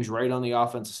to get things right on the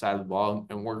offensive side of the ball,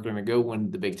 and we're going to go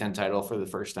win the Big Ten title for the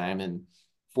first time in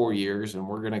 4 years, and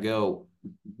we're going to go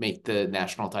make the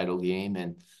national title game.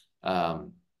 And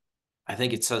I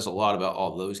think it says a lot about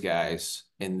all those guys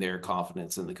and their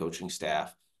confidence in the coaching staff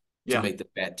to Yeah. make the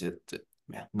bet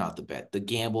not the bet, the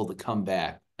gamble, the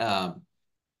comeback, and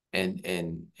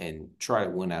try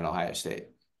to win at Ohio State.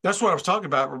 That's what I was talking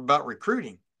about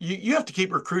recruiting. You have to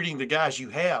keep recruiting the guys you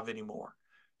have anymore.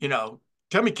 You know,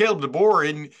 tell me Caleb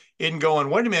DeBoer isn't going,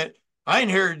 wait a minute, I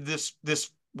inherited this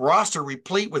roster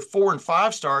replete with 4 and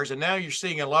 5 stars, and now you're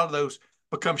seeing a lot of those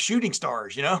become shooting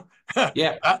stars, you know?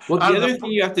 Yeah. Well, the other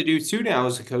thing you have to do too now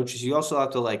as a coach is you also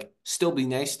have to like still be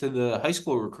nice to the high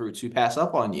school recruits who pass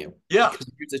up on you. Yeah. Because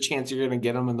there's a chance you're going to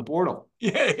get them in the portal.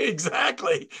 Yeah,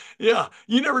 exactly. Yeah.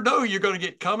 You never know who you're going to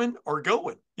get coming or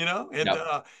going, you know? And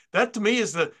Yep. that to me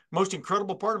is the most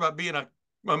incredible part about being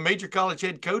a major college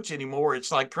head coach anymore.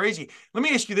 It's like crazy. Let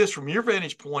me ask you this from your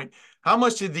vantage point. How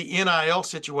much did the NIL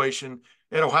situation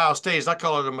at Ohio State, as I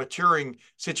call it, a maturing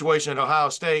situation at Ohio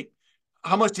State,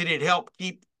 how much did it help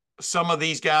keep some of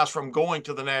these guys from going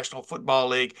to the National Football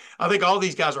League? I think all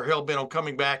these guys are hell bent on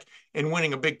coming back and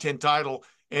winning a Big Ten title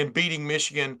and beating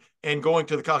Michigan and going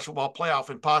to the college football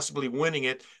playoff and possibly winning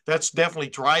it. That's definitely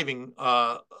driving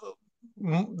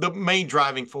the main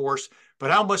driving force.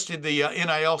 But how much did the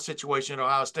NIL situation at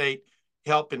Ohio State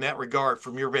help in that regard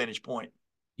from your vantage point?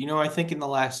 I think in the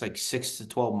last like 6 to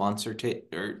 12 months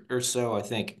or so, I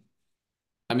think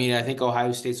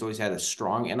Ohio State's always had a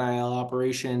strong NIL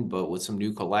operation, but with some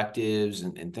new collectives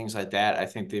and things like that, I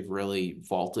think they've really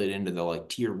vaulted into the like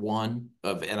tier one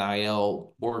of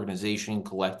NIL organization,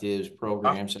 collectives,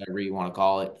 programs, however you want to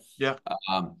call it. Yeah.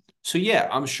 So yeah,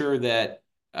 I'm sure that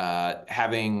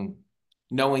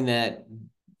knowing that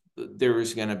there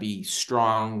is going to be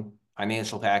strong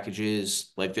financial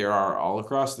packages like there are all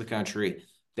across the country,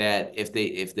 that if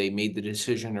they made the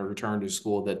decision to return to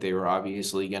school, that they were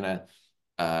obviously going to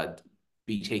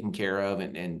be taken care of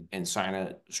and sign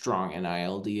a strong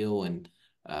NIL deal. And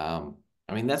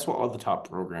that's what all the top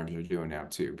programs are doing now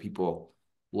too. People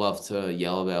love to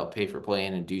yell about pay for play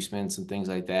and inducements and things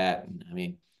like that. And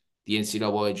the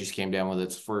NCAA just came down with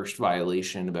its first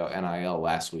violation about NIL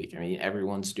last week.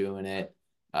 Everyone's doing it.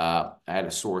 I had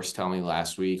a source tell me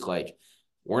last week, like,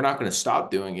 we're not going to stop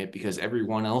doing it because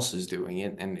everyone else is doing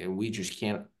it, and we just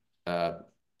can't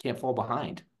fall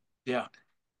behind. Yeah.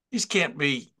 You just can't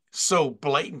be so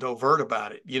blatant overt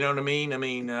about it. You know what I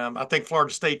mean? I think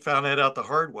Florida State found that out the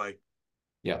hard way.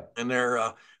 Yeah. And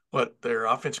their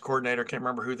offensive coordinator, can't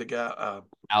remember who the guy,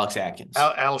 Alex Atkins.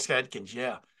 Alex Atkins.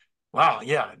 Yeah. Wow.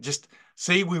 Yeah. Just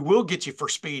see, we will get you for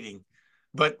speeding,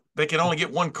 but they can only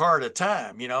get one car at a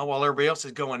time, while everybody else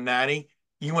is going 90.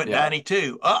 You went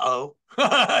 92. Uh-oh.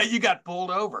 You got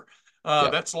pulled over.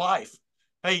 That's life.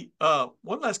 Hey,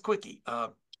 one last quickie.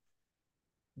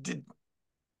 Did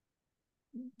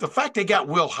the fact they got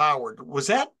Will Howard, was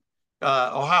that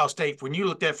Ohio State, when you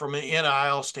looked at it from an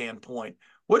NIL standpoint,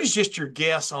 what is just your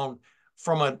guess on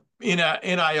from a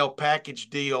NIL package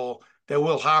deal that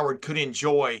Will Howard could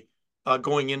enjoy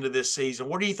going into this season?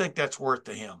 What do you think that's worth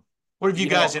to him? What have you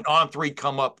guys at On3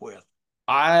 come up with?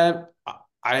 I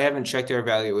haven't checked their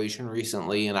evaluation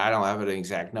recently, and I don't have an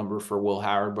exact number for Will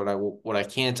Howard, but what I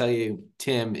can tell you,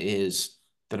 Tim, is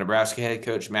the Nebraska head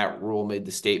coach, Matt Rule, made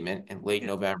the statement in late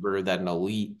November that an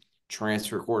elite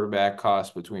transfer quarterback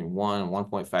costs between $1 and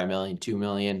 $1.5 million, $2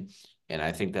 million. And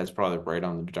I think that's probably right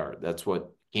on the dart. That's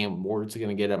what Cam Ward's going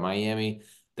to get at Miami.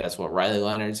 That's what Riley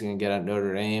Leonard's going to get at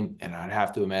Notre Dame. And I'd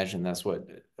have to imagine that's what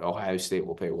Ohio State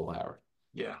will pay Will Howard.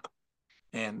 Yeah.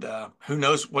 And who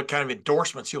knows what kind of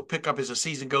endorsements he'll pick up as the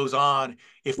season goes on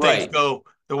if things go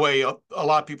the way a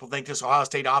lot of people think this Ohio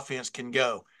State offense can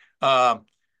go.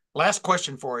 Last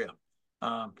question for you.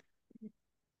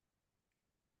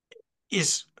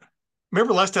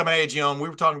 Remember last time I had you on, I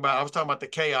was talking about the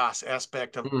chaos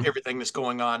aspect of everything that's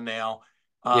going on now.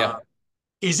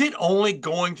 Is it only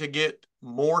going to get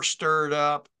more stirred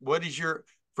up?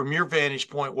 From your vantage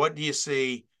point, what do you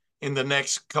see in the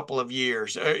next couple of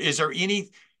years? Is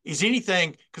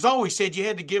anything, because I always said you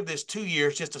had to give this 2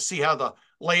 years just to see how the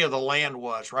lay of the land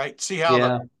was, right? See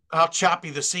how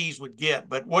choppy the seas would get.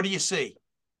 But what do you see?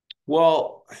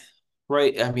 Well,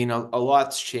 right. I mean, a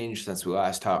lot's changed since we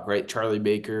last talked, right? Charlie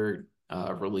Baker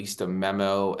released a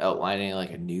memo outlining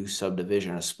like a new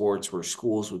subdivision of sports where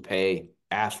schools would pay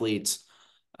athletes.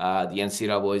 The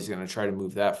NCAA is going to try to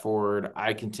move that forward.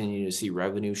 I continue to see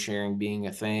revenue sharing being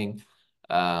a thing.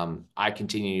 I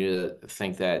continue to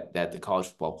think that the college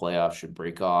football playoff should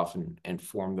break off and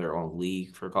form their own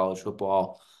league for college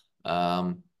football.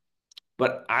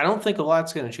 But I don't think a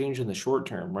lot's going to change in the short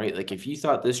term, right? Like if you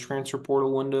thought this transfer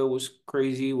portal window was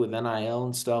crazy with NIL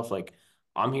and stuff, like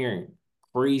I'm hearing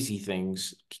crazy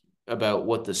things about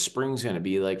what the spring's going to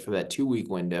be like for that 2-week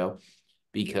window,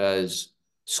 because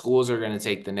schools are going to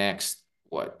take the next,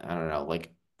 I don't know,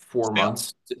 like 4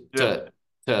 months to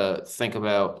think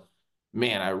about,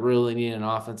 man, I really need an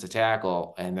offensive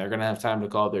tackle. And they're going to have time to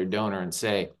call their donor and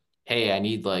say, hey, I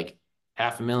need like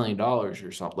 $500,000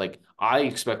 or something. Like I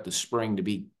expect the spring to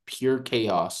be pure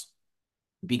chaos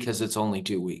because it's only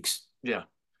 2 weeks. Yeah.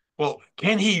 Well,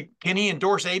 can he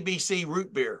endorse ABC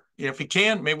root beer? If he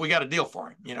can, maybe we got a deal for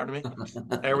him. You know what I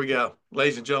mean? There we go.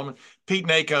 Ladies and gentlemen, Pete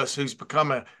Nakos, who's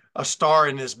become a star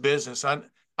in this business.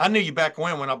 I knew you back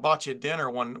when I bought you dinner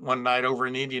one night over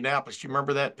in Indianapolis. Do you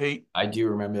remember that, Pete? I do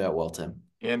remember that well, Tim.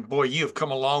 And boy, you have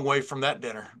come a long way from that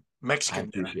dinner. Mexican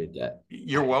dinner. I appreciate that.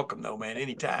 You're welcome though, man.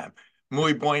 Anytime.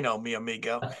 Muy bueno, mi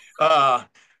amigo.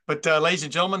 But ladies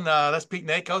and gentlemen, that's Pete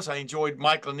Nakos. I enjoyed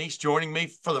Mike Lanese joining me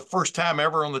for the first time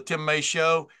ever on the Tim May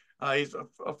Show. He's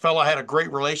a fellow I had a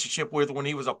great relationship with when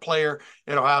he was a player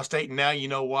at Ohio State, and now you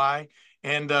know why.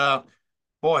 And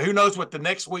boy, who knows what the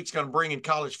next week's going to bring in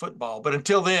college football. But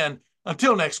until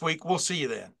next week, we'll see you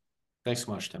then. Thanks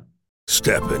so much, Tim.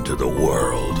 Step into the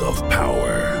world of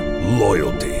power,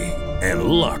 loyalty, and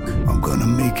luck. I'm gonna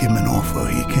make him an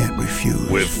offer he can't refuse.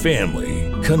 With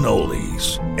family,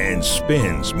 cannolis, and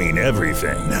spins mean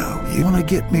everything. Now, you wanna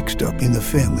get mixed up in the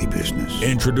family business.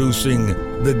 Introducing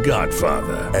The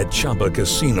Godfather at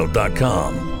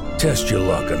ChumbaCasino.com. Test your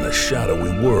luck in the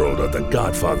shadowy world of The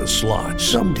Godfather slot.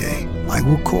 Someday, I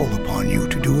will call upon you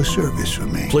to do a service for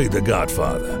me. Play The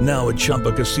Godfather now at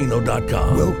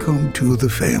ChumbaCasino.com. Welcome to the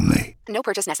family. No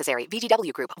purchase necessary.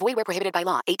 VGW Group. Void where prohibited by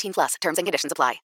law. 18+. Terms and conditions apply.